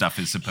bullet stuff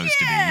is supposed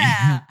to be.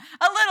 Yeah,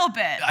 a little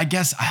bit. I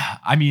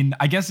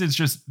guess it's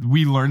just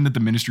we learned that the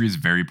ministry is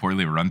very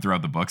poorly run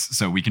throughout the books,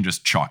 so we can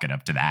just chalk it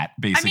up to that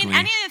basically. I mean,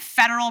 any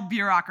federal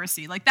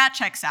bureaucracy like that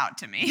checks out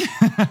to me.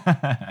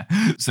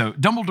 So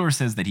Dumbledore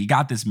says that he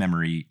got this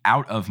memory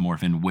out of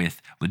Morphin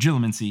with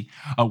legitimacy.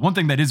 One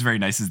thing that is very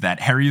nice is that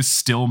Harry is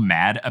still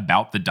mad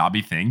about the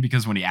Dobby thing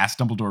because when he asked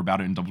Dumbledore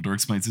about it and Dumbledore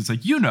explains it's like,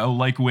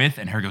 like with,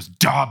 and Harry goes,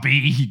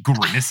 Dobby. He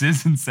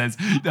grimaces and says,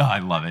 I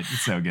love it.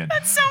 It's so good.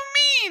 That's so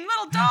mean,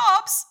 little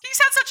Dobbs. He's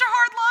had such a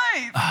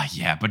hard life.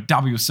 Yeah, but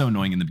Dobby was so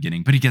annoying in the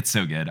beginning, but he gets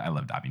so good. I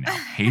love Dobby now.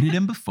 Hated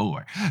him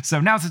before.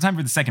 So now it's the time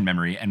for the second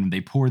memory, and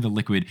they pour the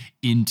liquid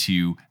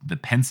into the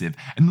pensive,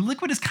 and the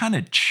liquid is kind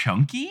of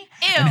chunky.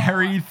 Ew. And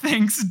Harry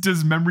thinks,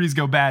 does memories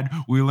go bad?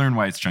 We learn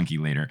why it's chunky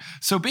later.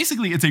 So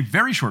basically, it's a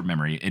very short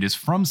memory. It is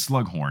from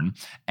Slughorn,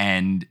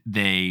 and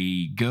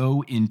they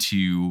go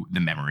into the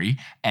memory,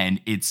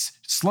 and it's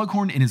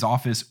Slughorn in his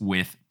office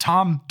with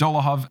Tom,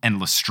 Dolohov, and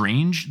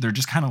Lestrange. They're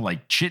just kind of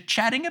like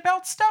chit-chatting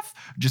about stuff,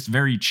 just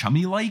very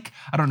chummy-like.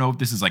 I don't know if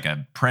this is like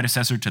a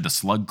predecessor to the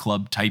Slug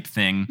Club type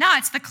thing. No,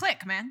 it's the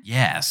clique, man.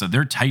 Yeah, so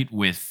they're tight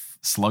with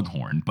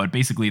Slughorn, but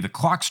basically the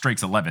clock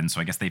strikes 11,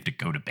 so I guess they have to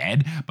go to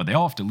bed, but they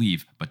all have to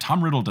leave. But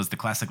Tom Riddle does the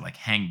classic like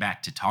hang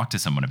back to talk to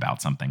someone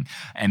about something,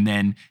 and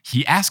then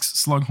he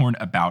asks Slughorn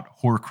about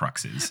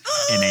Horcruxes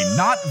in a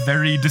not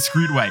very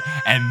discreet way.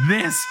 And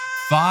this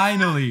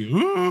finally,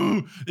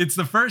 it's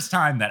the first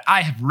time that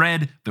I have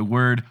read the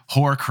word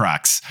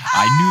Horcrux.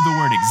 I knew the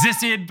word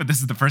existed, but this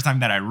is the first time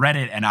that I read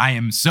it, and I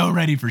am so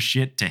ready for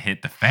shit to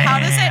hit the fan. How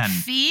does it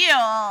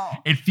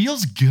feel? It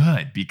feels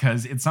good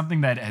because it's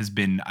something that has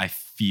been, I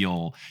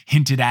feel,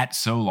 hinted at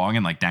so long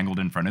and like dangled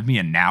in front of me,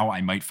 and now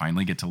I might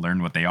finally get to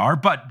learn what they are,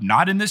 but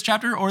not in this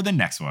chapter or the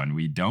next one.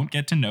 We don't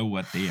get to know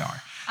what they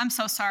are. I'm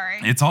so sorry.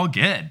 It's all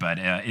good, but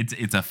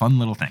it's a fun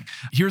little thing.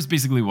 Here's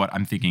basically what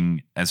I'm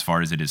thinking as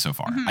far as it is so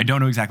far. I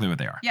don't know exactly what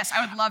they are. Yes,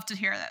 I would love to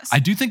hear this. I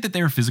do think that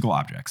they are physical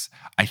objects.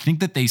 I think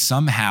that they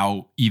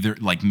somehow either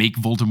like make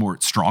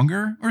Voldemort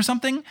stronger or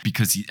something,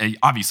 because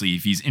obviously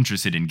if he's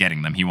interested in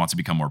getting them, he wants to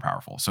become more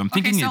powerful. So I'm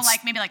thinking so it's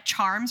like maybe like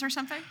charms or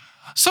something?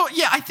 So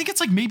yeah, I think it's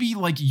like maybe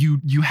like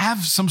you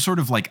have some sort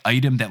of like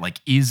item that like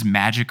is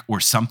magic or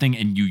something,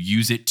 and you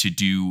use it to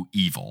do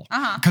evil.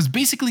 Because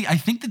basically, I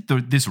think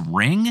that this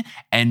ring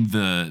and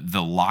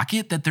the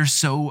locket that they're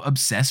so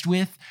obsessed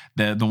with,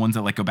 the ones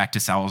that like go back to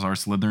Salazar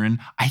Slytherin,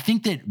 I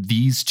think that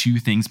these two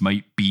things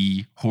might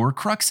be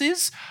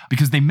Horcruxes,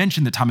 because they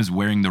mentioned that Tom is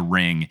wearing the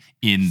ring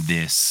in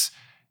this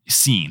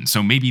scene.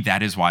 So maybe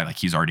that is why like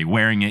he's already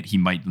wearing it. He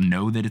might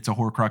know that it's a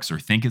Horcrux or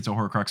think it's a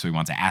Horcrux, so he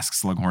wants to ask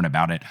Slughorn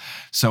about it.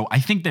 So I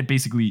think that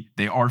basically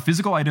they are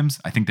physical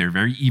items. I think they're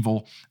very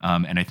evil,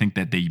 and I think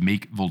that they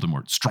make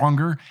Voldemort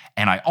stronger.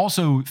 And I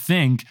also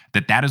think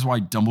that that is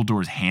why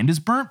Dumbledore's hand is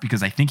burnt,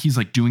 because I think he's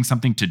like doing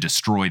something to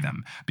destroy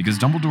them, because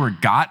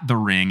Dumbledore got the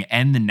ring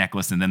and the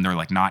necklace and then they're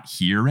like not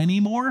here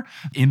anymore.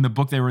 In the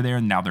book they were there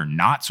and now they're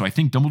not. So I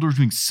think Dumbledore's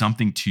doing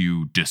something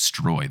to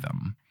destroy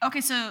them. Okay,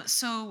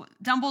 so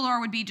Dumbledore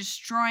would be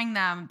destroying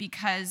them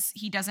because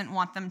he doesn't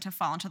want them to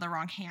fall into the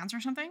wrong hands or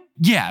something?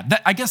 Yeah,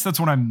 I guess that's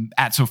what I'm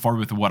at so far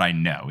with what I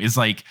know. Is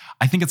like,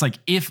 I think it's like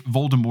if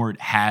Voldemort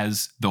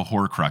has the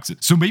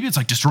Horcruxes, so maybe it's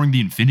like destroying the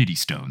Infinity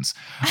Stones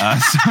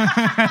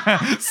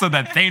so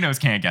that Thanos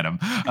can't get them.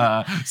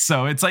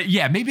 So it's like,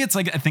 yeah, maybe it's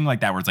like a thing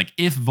like that where it's like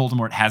if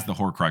Voldemort has the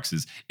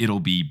Horcruxes,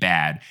 it'll be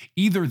bad.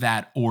 Either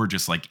that or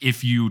just like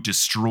if you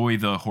destroy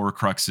the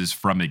Horcruxes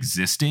from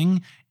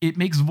existing, it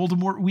makes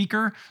Voldemort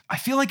weaker. I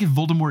feel like if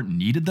Voldemort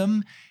needed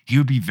them, he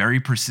would be very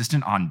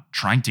persistent on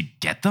trying to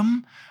get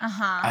them.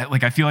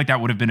 I feel like that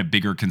would have been a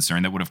bigger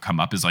concern that would have come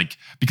up, is like,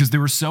 because they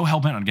were so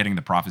hell-bent on getting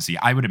the prophecy,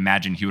 I would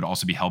imagine he would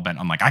also be hell-bent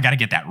on like, I got to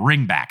get that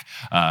ring back,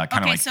 kind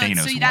of like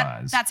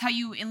Thanos was. That's how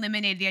you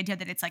eliminated the idea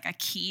that it's like a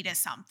key to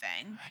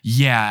something.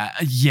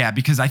 Yeah,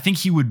 because I think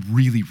he would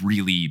really,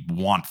 really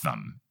want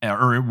them.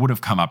 Or it would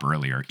have come up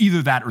earlier.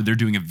 Either that or they're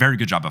doing a very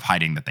good job of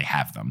hiding that they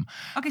have them.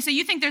 Okay, so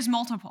you think there's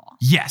multiple?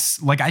 Yes.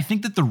 Like, I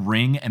think that the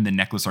ring and the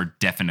necklace are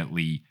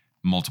definitely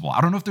multiple. I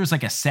don't know if there's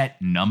like a set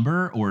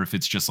number or if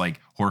it's just like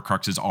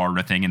Horcruxes are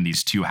a thing and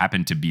these two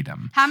happen to be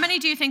them. How many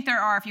do you think there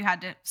are if you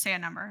had to say a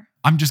number?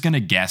 I'm just going to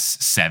guess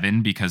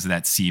 7 because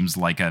that seems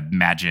like a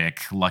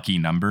magic lucky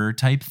number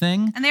type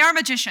thing. And they are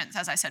magicians,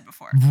 as I said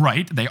before.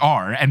 Right, they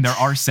are. And there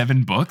are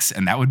 7 books,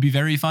 and that would be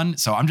very fun.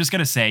 So I'm just going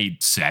to say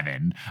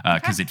 7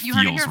 because it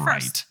feels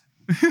right.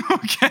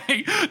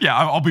 Okay. Yeah,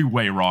 I'll be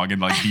way wrong.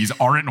 And like, these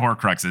aren't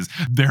Horcruxes.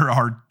 There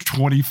are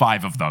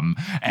 25 of them,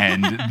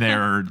 and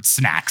they're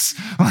snacks.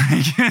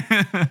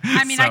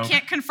 I mean, I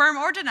can't confirm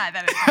or deny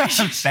that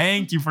information.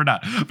 Thank you for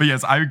that. But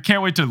yes, I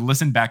can't wait to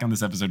listen back on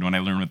this episode when I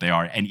learn what they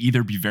are and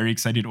either be very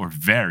excited or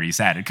very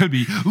sad. It could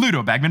be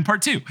Ludo Bagman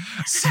Part 2.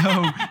 So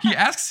he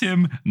asks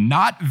him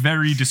not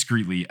very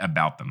discreetly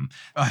about them.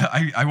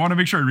 I want to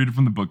make sure I read it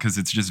from the book because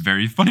it's just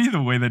very funny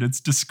the way that it's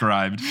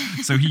described.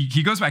 So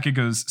he goes back and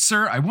goes,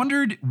 "Sir, I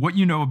wondered what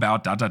you know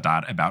about ...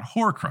 about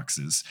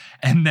Horcruxes."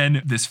 And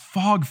then this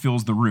fog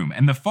fills the room.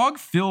 And the fog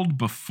filled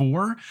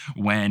before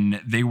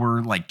when they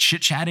were like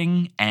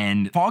chit-chatting,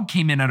 and fog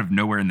came in out of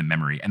nowhere in the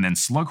memory. And then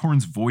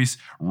Slughorn's voice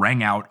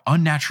rang out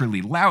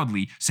unnaturally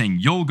loudly saying,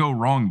 "You'll go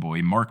wrong,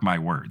 boy, mark my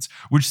words,"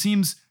 which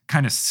seems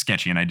kind of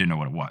sketchy and I didn't know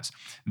what it was.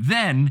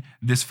 Then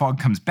this fog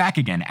comes back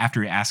again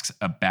after he asks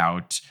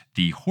about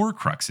the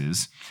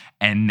Horcruxes.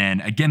 And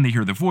then again, they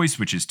hear the voice,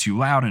 which is too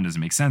loud and doesn't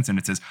make sense. And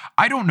it says,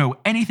 I don't know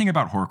anything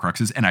about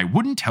Horcruxes and I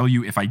wouldn't tell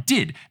you if I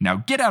did. Now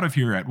get out of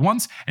here at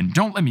once and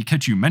don't let me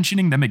catch you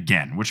mentioning them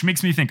again, which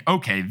makes me think,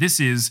 okay, this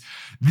is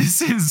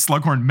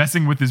Slughorn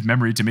messing with his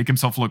memory to make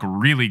himself look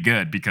really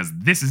good because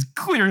this is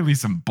clearly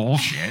some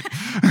bullshit.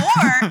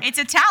 Or it's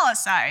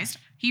italicized.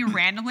 He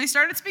randomly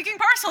started speaking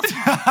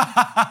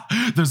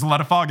Parseltongue. There's a lot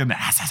of fog in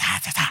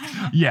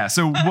that. Yeah,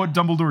 so what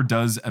Dumbledore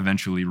does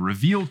eventually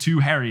reveal to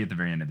Harry at the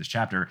very end of this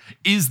chapter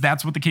is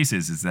that's what the case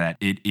is that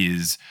it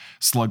is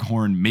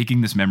Slughorn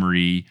making this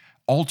memory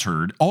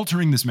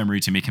altering this memory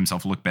to make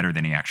himself look better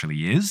than he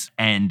actually is.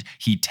 And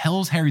he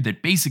tells Harry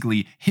that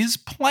basically his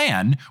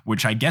plan,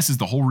 which I guess is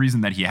the whole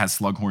reason that he has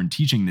Slughorn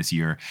teaching this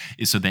year,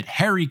 is so that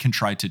Harry can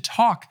try to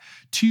talk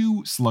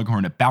to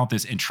Slughorn about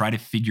this and try to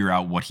figure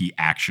out what he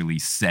actually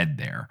said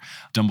there.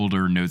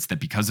 Dumbledore notes that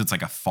because it's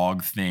like a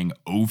fog thing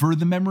over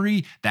the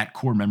memory, that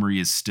core memory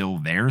is still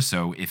there.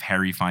 So if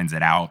Harry finds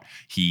it out,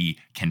 he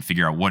can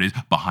figure out what is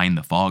behind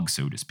the fog,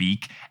 so to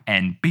speak.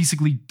 And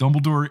basically,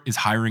 Dumbledore is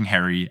hiring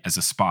Harry as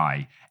a spy.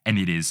 And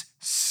it is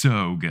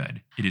so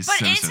good. It is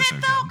so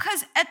good. Though?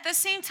 Because at the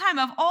same time,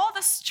 of all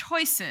the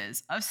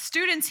choices of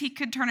students he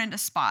could turn into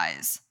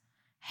spies,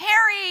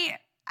 Harry,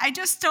 I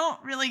just don't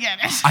really get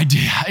it. I do.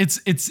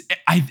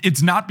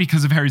 It's not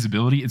because of Harry's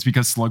ability. It's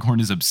because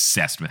Slughorn is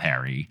obsessed with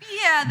Harry.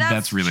 Yeah,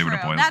 that's really true. what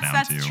it boils down to.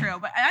 That's true.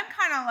 But I'm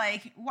kind of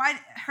like, why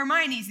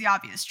Hermione's the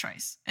obvious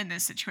choice in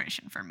this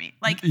situation for me.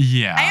 Like,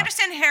 yeah, I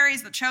understand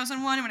Harry's the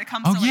chosen one when it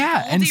comes to like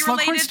and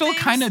Slughorn still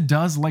kind of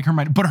does like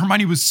Hermione, but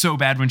Hermione was so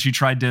bad when she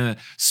tried to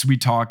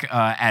sweet talk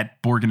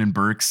at Borgin and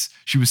Burke's.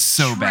 She was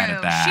so bad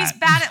at that. She's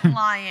bad at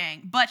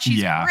lying, but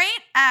she's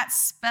great at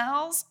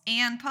spells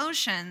and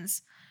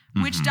potions.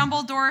 Which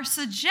Dumbledore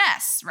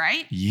suggests,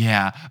 right?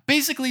 Yeah.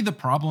 Basically, the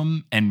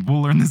problem, and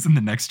we'll learn this in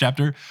the next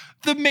chapter,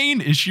 the main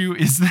issue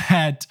is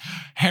that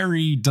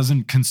Harry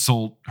doesn't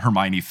consult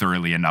Hermione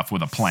thoroughly enough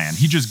with a plan.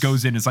 He just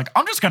goes in and is like,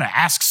 I'm just going to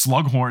ask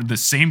Slughorn the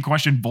same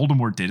question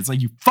Voldemort did. It's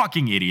like, you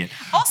fucking idiot.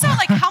 Also,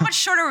 like, how much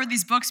shorter would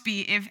these books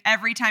be if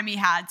every time he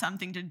had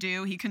something to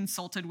do, he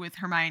consulted with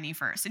Hermione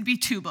first? It'd be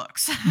 2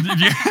 books.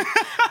 Yeah.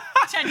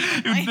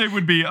 Genuinely. They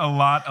would be a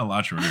lot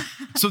shorter.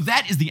 So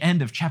that is the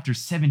end of chapter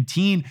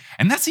 17.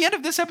 And that's the end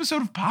of this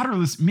episode of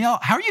Potterless. Miel,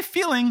 how are you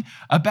feeling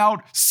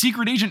about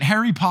Secret Agent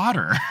Harry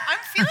Potter? I'm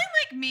feeling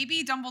like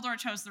maybe Dumbledore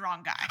chose the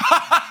wrong guy. He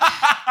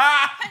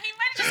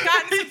might have just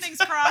gotten some things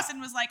crossed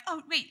and was like,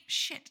 oh, wait,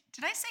 shit.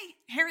 Did I say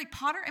Harry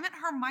Potter? I meant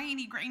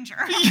Hermione Granger.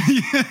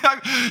 Yeah,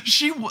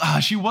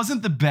 she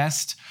wasn't the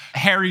best.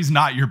 Harry's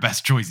not your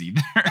best choice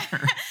either.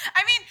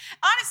 I mean,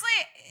 honestly,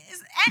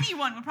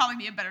 anyone would probably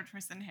be a better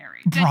choice than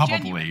Harry. Probably.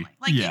 Genuinely.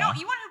 Like, you know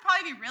who would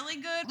probably be really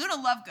good? Luna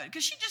Lovegood,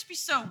 because she'd just be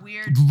so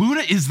weird.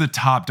 Luna is the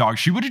top dog.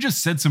 She would have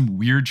just said some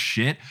weird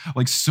shit,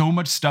 like so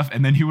much stuff,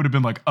 and then he would have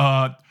been like,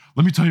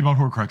 let me tell you about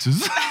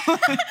Horcruxes. Yeah,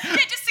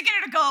 just to get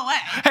her to go away.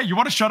 Hey, you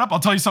want to shut up? I'll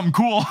tell you something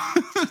cool.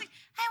 She's like,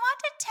 I want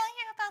to tell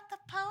you about the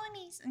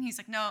ponies. And he's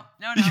like, no,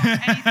 anything.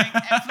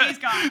 Please,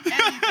 God,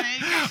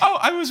 anything. Oh,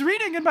 I was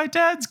reading in my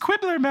dad's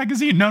Quibbler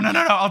magazine. No,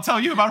 I'll tell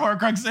you about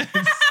Horcruxes.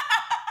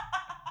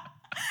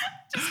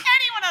 Just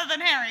anyone other than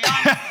Harry,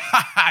 honestly.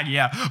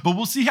 Yeah, but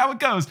we'll see how it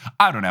goes.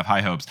 I don't have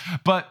high hopes.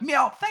 But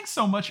Miel, thanks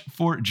so much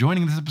for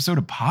joining this episode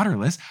of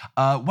Potterless.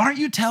 Why don't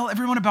you tell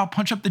everyone about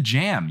Punch Up the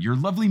Jam, your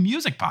lovely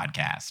music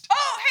podcast?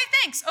 Oh, hey,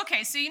 thanks.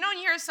 Okay, so you know when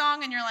you hear a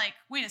song and you're like,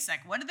 wait a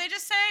sec, what did they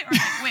just say? Or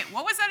like, wait,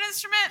 what was that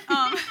instrument?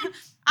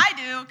 I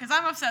do, because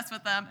I'm obsessed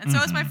with them. And so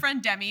is my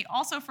friend Demi,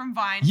 also from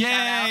Vine.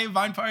 Yay,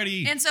 Vine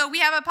Party. And so we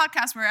have a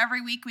podcast where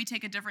every week we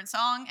take a different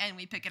song and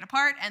we pick it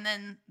apart. And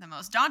then the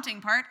most daunting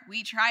part,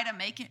 we try to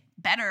make it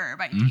better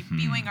by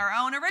debuting our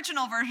own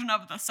original version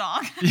of the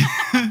song.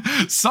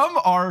 Some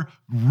are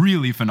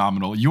really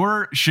phenomenal.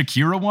 Your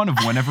Shakira one of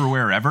Whenever,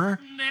 Wherever.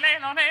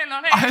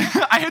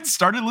 I had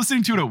started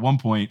listening to it at one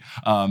point,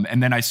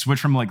 and then I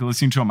switched from like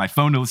listening to it on my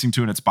phone to listening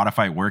to it at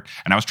Spotify at work,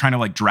 and I was trying to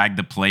like drag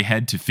the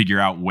playhead to figure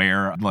out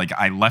where like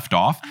I left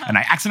off, and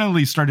I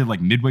accidentally started like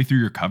midway through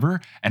your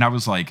cover, and I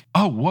was like,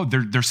 oh, whoa,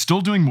 they're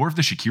still doing more of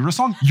the Shakira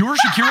song? Your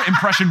Shakira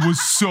impression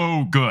was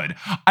so good.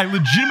 I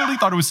legitimately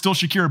thought it was still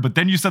Shakira, but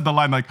then you said the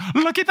line like,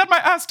 lucky that my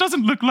ass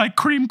doesn't look like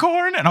cream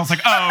corn, and I was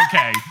like, oh,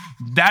 okay,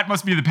 that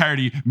must be the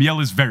parody.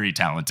 Miel is very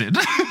talented.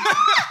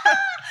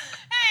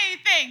 Hey,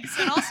 thanks.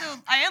 And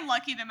also, I am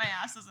lucky that my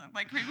ass doesn't look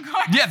like cream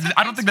corn. Yeah, so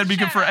I don't think that'd be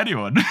good for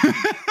anyone.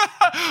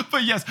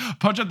 But yes,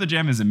 Punch Up the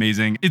Jam is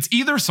amazing. It's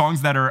either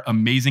songs that are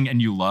amazing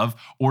and you love,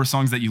 or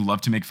songs that you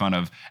love to make fun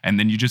of, and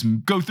then you just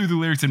go through the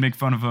lyrics and make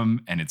fun of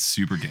them, and it's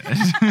super good.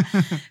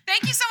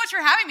 Thank you so much for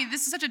having me.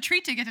 This is such a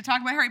treat to get to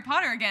talk about Harry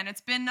Potter again.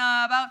 It's been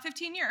about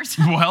 15 years.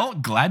 Well,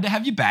 glad to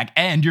have you back,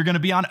 and you're going to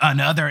be on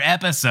another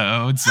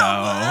episode,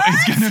 so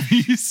it's going to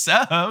be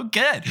so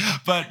good.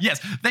 But yes,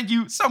 thank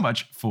you so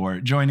much for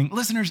joining.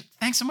 Listeners,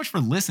 thanks so much for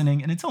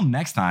listening, and until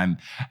next time,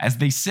 as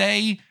they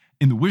say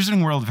in the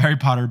wizarding world of Harry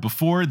Potter,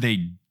 before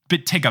they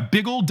take a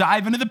big old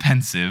dive into the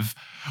pensive,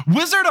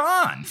 wizard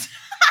on!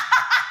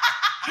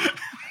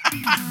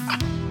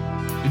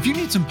 If you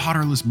need some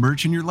Potterless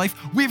merch in your life,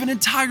 we have an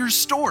entire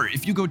store.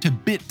 If you go to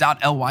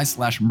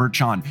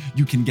bit.ly/merchon,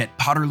 you can get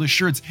Potterless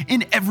shirts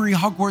in every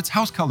Hogwarts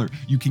house color.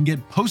 You can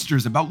get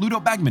posters about Ludo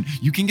Bagman.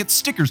 You can get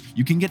stickers.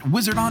 You can get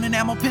Wizard On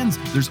enamel pins.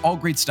 There's all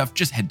great stuff.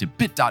 Just head to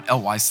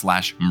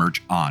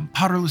bit.ly/merchon.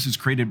 Potterless is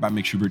created by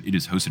Mick Schubert. It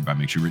is hosted by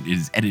Mick Schubert. It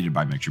is edited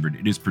by Mick Schubert.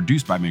 It is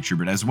produced by Mick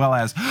Schubert, as well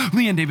as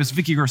Leanne Davis,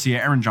 Vicky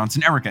Garcia, Aaron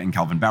Johnson, Erica and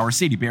Calvin Bauer,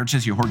 Sadie Baer,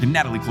 Chessia Horgan,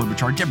 Natalie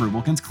Klobuchar, Deborah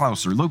Wilkins,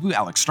 Klaus Loku,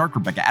 Alex Stark,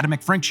 Rebecca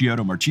Adamek, Frank Chiodo,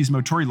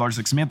 Marchismo, Tori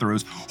Larzik, Samantha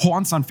Rose,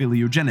 Juan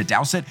Sanfilio, Jenna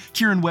Dowsett,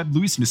 Kieran Webb,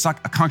 Luis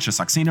Nusak, Akanksha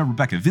Saxena,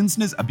 Rebecca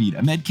Vinsnes, Abid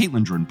Ahmed,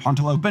 Caitlin Jordan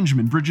Pontolo,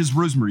 Benjamin Bridges,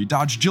 Rosemary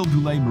Dodge, Jill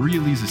Boulay, Maria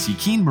Lisa C.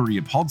 Keen,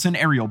 Maria Paulson,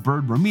 Ariel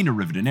Bird, Romina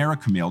Rivadenera,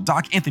 Kumail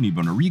Doc, Anthony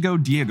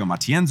Bonarigo, Diego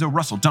Matienzo,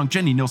 Russell Dunk,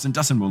 Jenny Nilsson,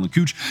 Dustin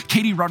Wolin-Cooch,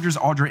 Katie Rogers,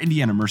 Audra,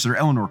 Indiana Mercer,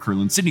 Eleanor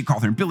Curlin, Sydney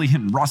Cawthorn, Billy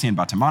Hinton, Rossanne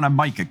Batamana,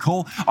 Micah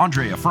Cole,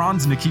 Andrea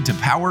Franz, Nikita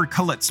Power,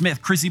 Colette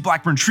Smith, Chrissy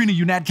Blackburn, Trina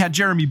Unadcat,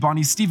 Jeremy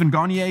Bonnie, Stephen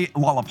Gaunier,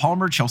 Lala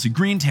Palmer, Chelsea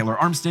Green, Taylor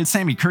Armstead,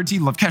 Sammy Curti,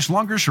 Lovekesh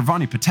Longer,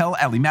 Shervani Patel,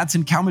 Ali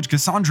Madsen, Calmage,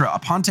 Cassandra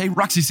Aponte,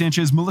 Roxy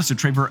Sanchez, Melissa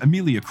Traver,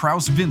 Amelia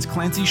Krause, Vince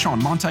Clancy,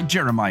 Sean Montag,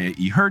 Jeremiah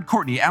E. Hurd,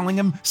 Courtney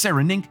Allingham,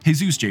 Sarah Nink,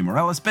 Jesus J.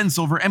 Morales, Ben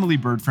Silver, Emily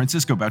Bird,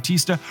 Francisco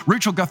Bautista,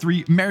 Rachel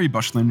Guthrie, Mary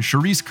Bushlin,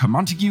 Charisse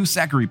Camontague,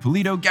 Zachary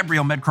Polito,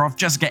 Gabrielle Medcroft,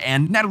 Jessica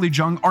Ann, Natalie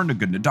Jung, Arna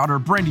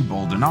Goodnadaughter, Brandy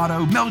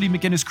Baldonado, Melody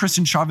McGinnis,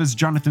 Kristen Chavez,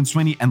 Jonathan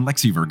Sweeney, and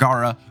Lexi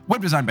Vergara.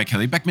 Web design by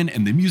Kelly Beckman,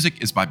 and the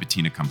music is by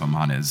Bettina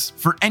Campamanes.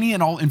 For any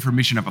and all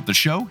information about the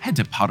show, head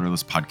to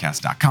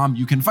potterlesspodcast.com.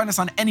 You can find us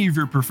on any of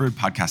your preferred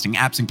podcasting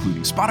apps,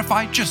 including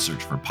Spotify. Just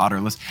search for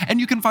Potterless. And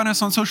you can find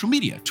us on social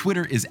media.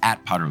 Twitter is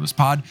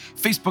 @PotterlessPod,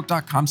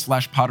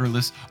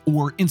 Facebook.com/Potterless,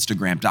 or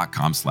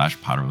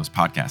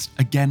Instagram.com/PotterlessPodcast.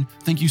 Again,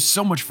 thank you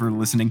so much for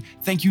listening.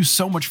 Thank you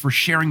so much for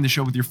sharing the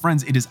show with your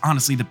friends. It is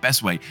honestly the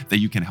best way that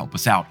you can help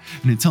us out.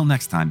 And until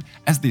next time,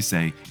 as they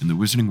say in the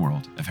wizarding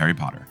world of Harry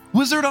Potter,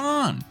 Wizard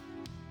on!